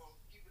 4, bro.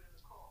 Keep it in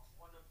the car.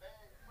 One of them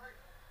bags break.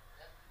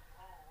 That's what you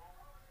wrong.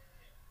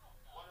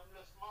 One of them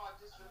little small,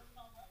 just a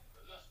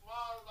little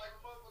small, like a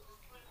motherfucker,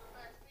 just put it in the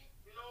back seat.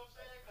 You know what I'm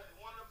saying? Because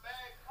one of them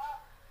bags pop.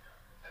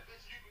 That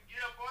bitch, you can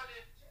get up on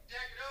it,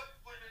 jack it up,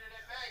 put it in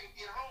that bag, and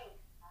get home.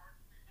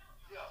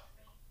 Yeah.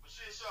 But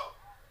shit, so.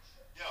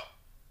 Yeah.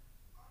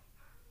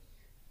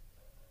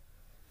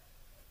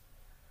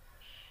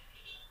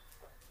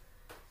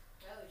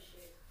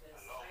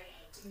 Hello.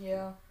 Yeah.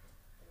 Yeah.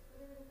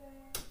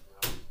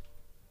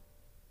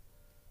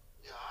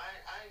 Yeah,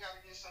 I ain't got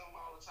to get something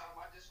all the time.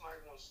 I just might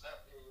want to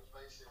slap you in your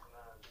face every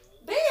now and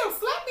then. Damn,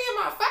 slap me in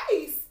my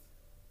face.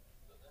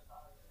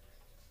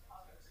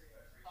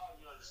 All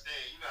you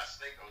understand, you got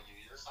steak on you.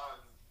 That's all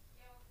you.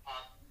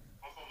 I'm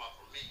talking about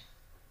for me.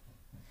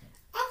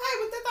 Okay,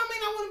 but that don't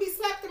mean I want to be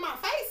slapped in my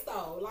face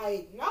though.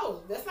 Like,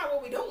 no, that's not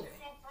what we doing.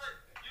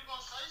 You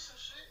gonna say some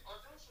shit or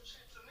do some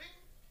shit to me?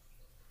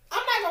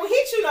 I'm not gonna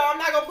hit you though. I'm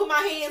not gonna put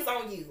my hands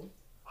on you.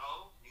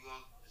 Oh, you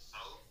gonna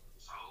so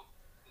it's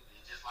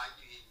just like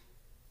you hit me.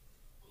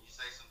 When you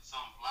say something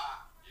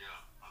fly,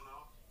 yeah, I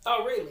know.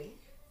 Oh, really?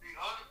 See,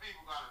 other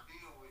people gotta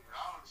deal with it.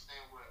 I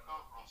understand where it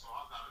come from, so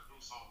I gotta do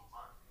something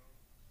about it.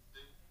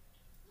 See,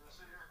 you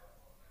see that?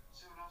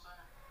 See what I'm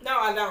saying? No,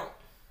 I don't.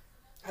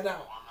 I don't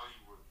Oh, I know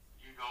you would.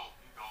 You don't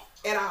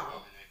at touch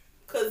all. women.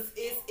 Cause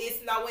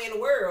it's nowhere in the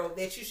world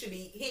that you should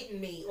be hitting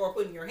me or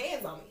putting your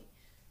hands on me.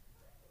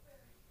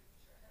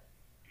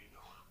 You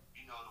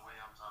know the way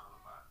I'm talking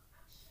about.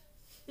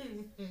 See,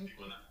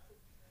 when I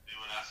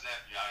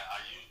slap you,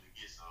 I usually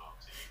get some.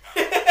 So you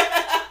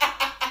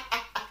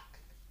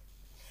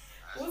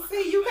Well, that's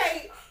see, you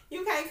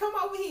can't come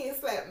over here and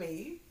slap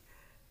me.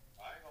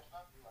 I ain't gonna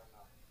slap you right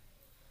now.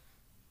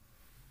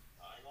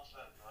 I ain't gonna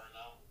slap you right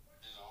now.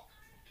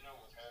 You know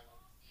what's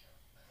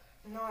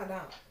happening. No, I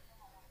don't.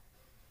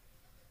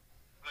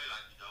 Play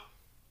like you don't.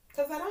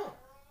 Cause I don't.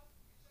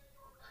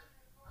 Okay,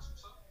 that's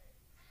what's up.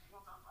 You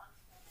gonna talk about it?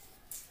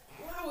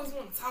 I always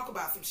want to talk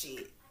about some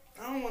shit.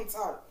 I don't want to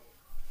talk.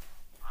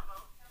 I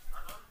know. I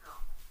know you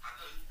don't. I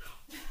know you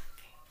don't.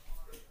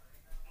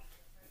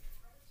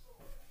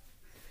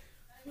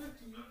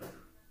 Fuck you.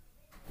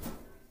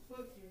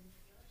 Fuck you.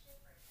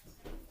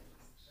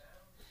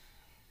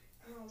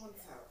 I don't want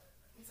to talk.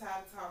 I'm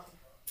tired of talking.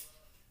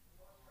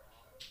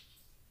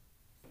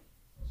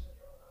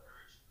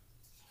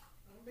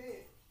 I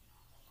bet.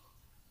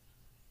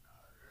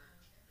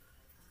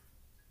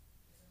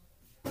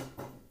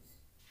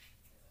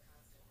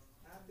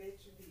 I bet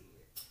you did.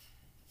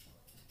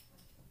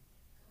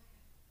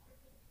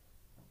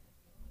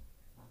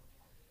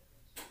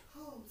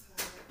 Oh, I'm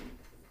tired.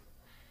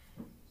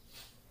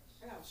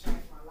 I gotta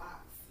change my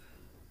locks.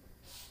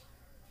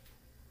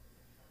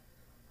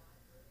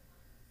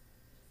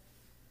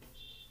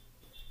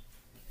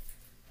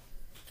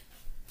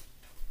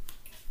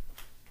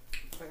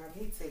 Like I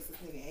need to text this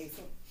nigga Ace.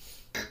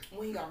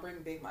 When he gonna bring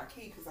me back my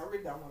key? Cause I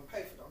really don't want to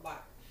pay for no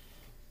lock.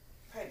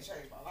 Pay to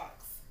change my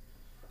locks.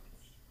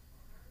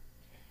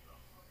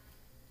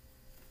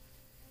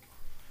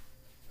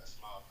 That's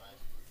small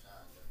things for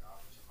time. That dog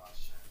is about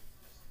shame.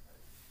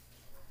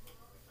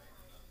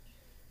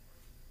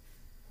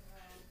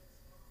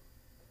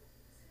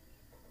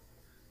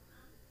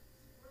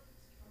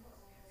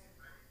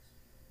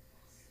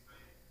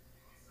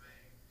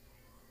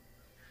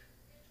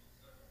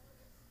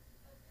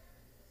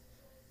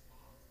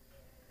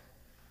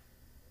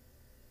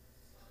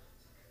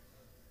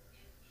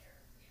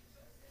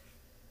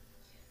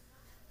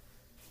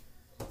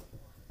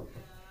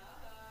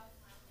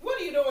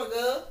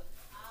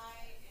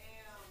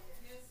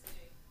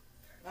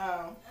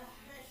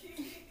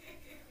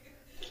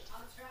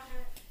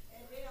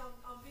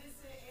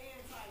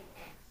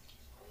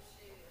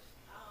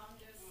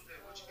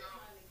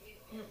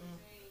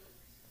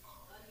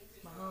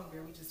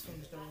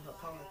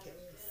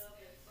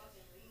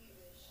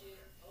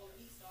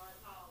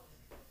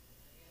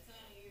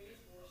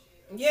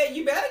 Yeah,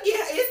 you better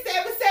get. It's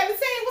 7:17.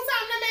 What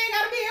time that man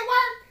gotta be at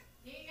work?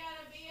 He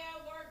gotta be at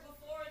work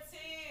before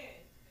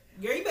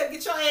 10. Girl, you better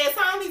get your ass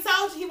home. He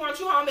told you he wants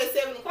you home at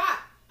 7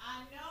 o'clock.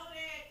 I know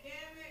that,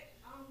 damn it.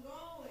 I'm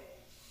going.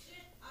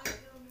 Shit, I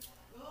am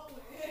going.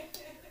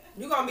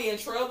 You gonna be in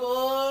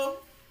trouble.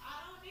 I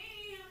don't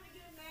need him to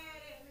get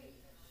mad at me.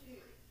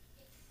 Shit.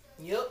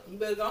 Yep, you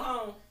better go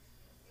home.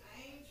 I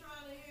ain't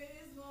trying to hear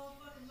his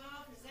motherfucking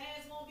mouth. His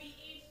ass won't be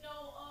eating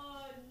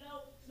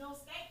no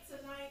steak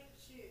tonight.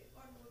 Shit,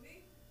 fucking with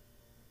me.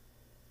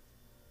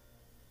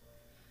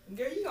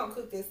 Girl, you gonna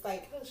cook this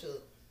steak? Hush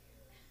up.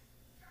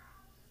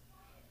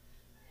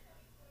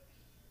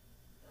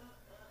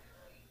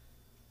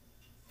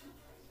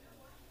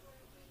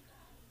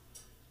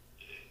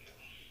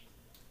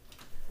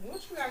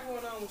 What you got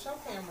going on with your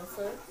camera,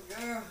 sir?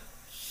 Girl,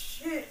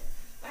 shit.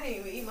 I ain't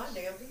even eat my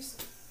damn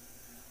pizza.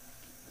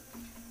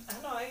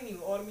 I know I ain't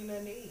even ordered me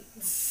nothing to eat.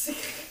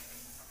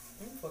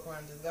 I'm gonna fuck around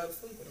and just go to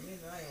sleep in a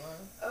minute. I ain't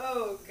lying.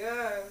 Oh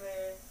god,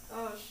 man.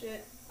 Oh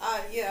shit.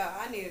 Yeah,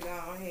 I need to go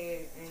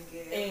ahead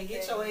and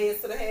get your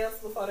ass to the house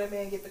before that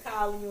man get to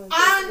calling you and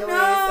I your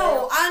ass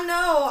out.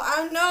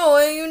 know,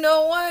 and you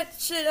know what?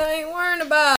 Shit, I ain't worrying about.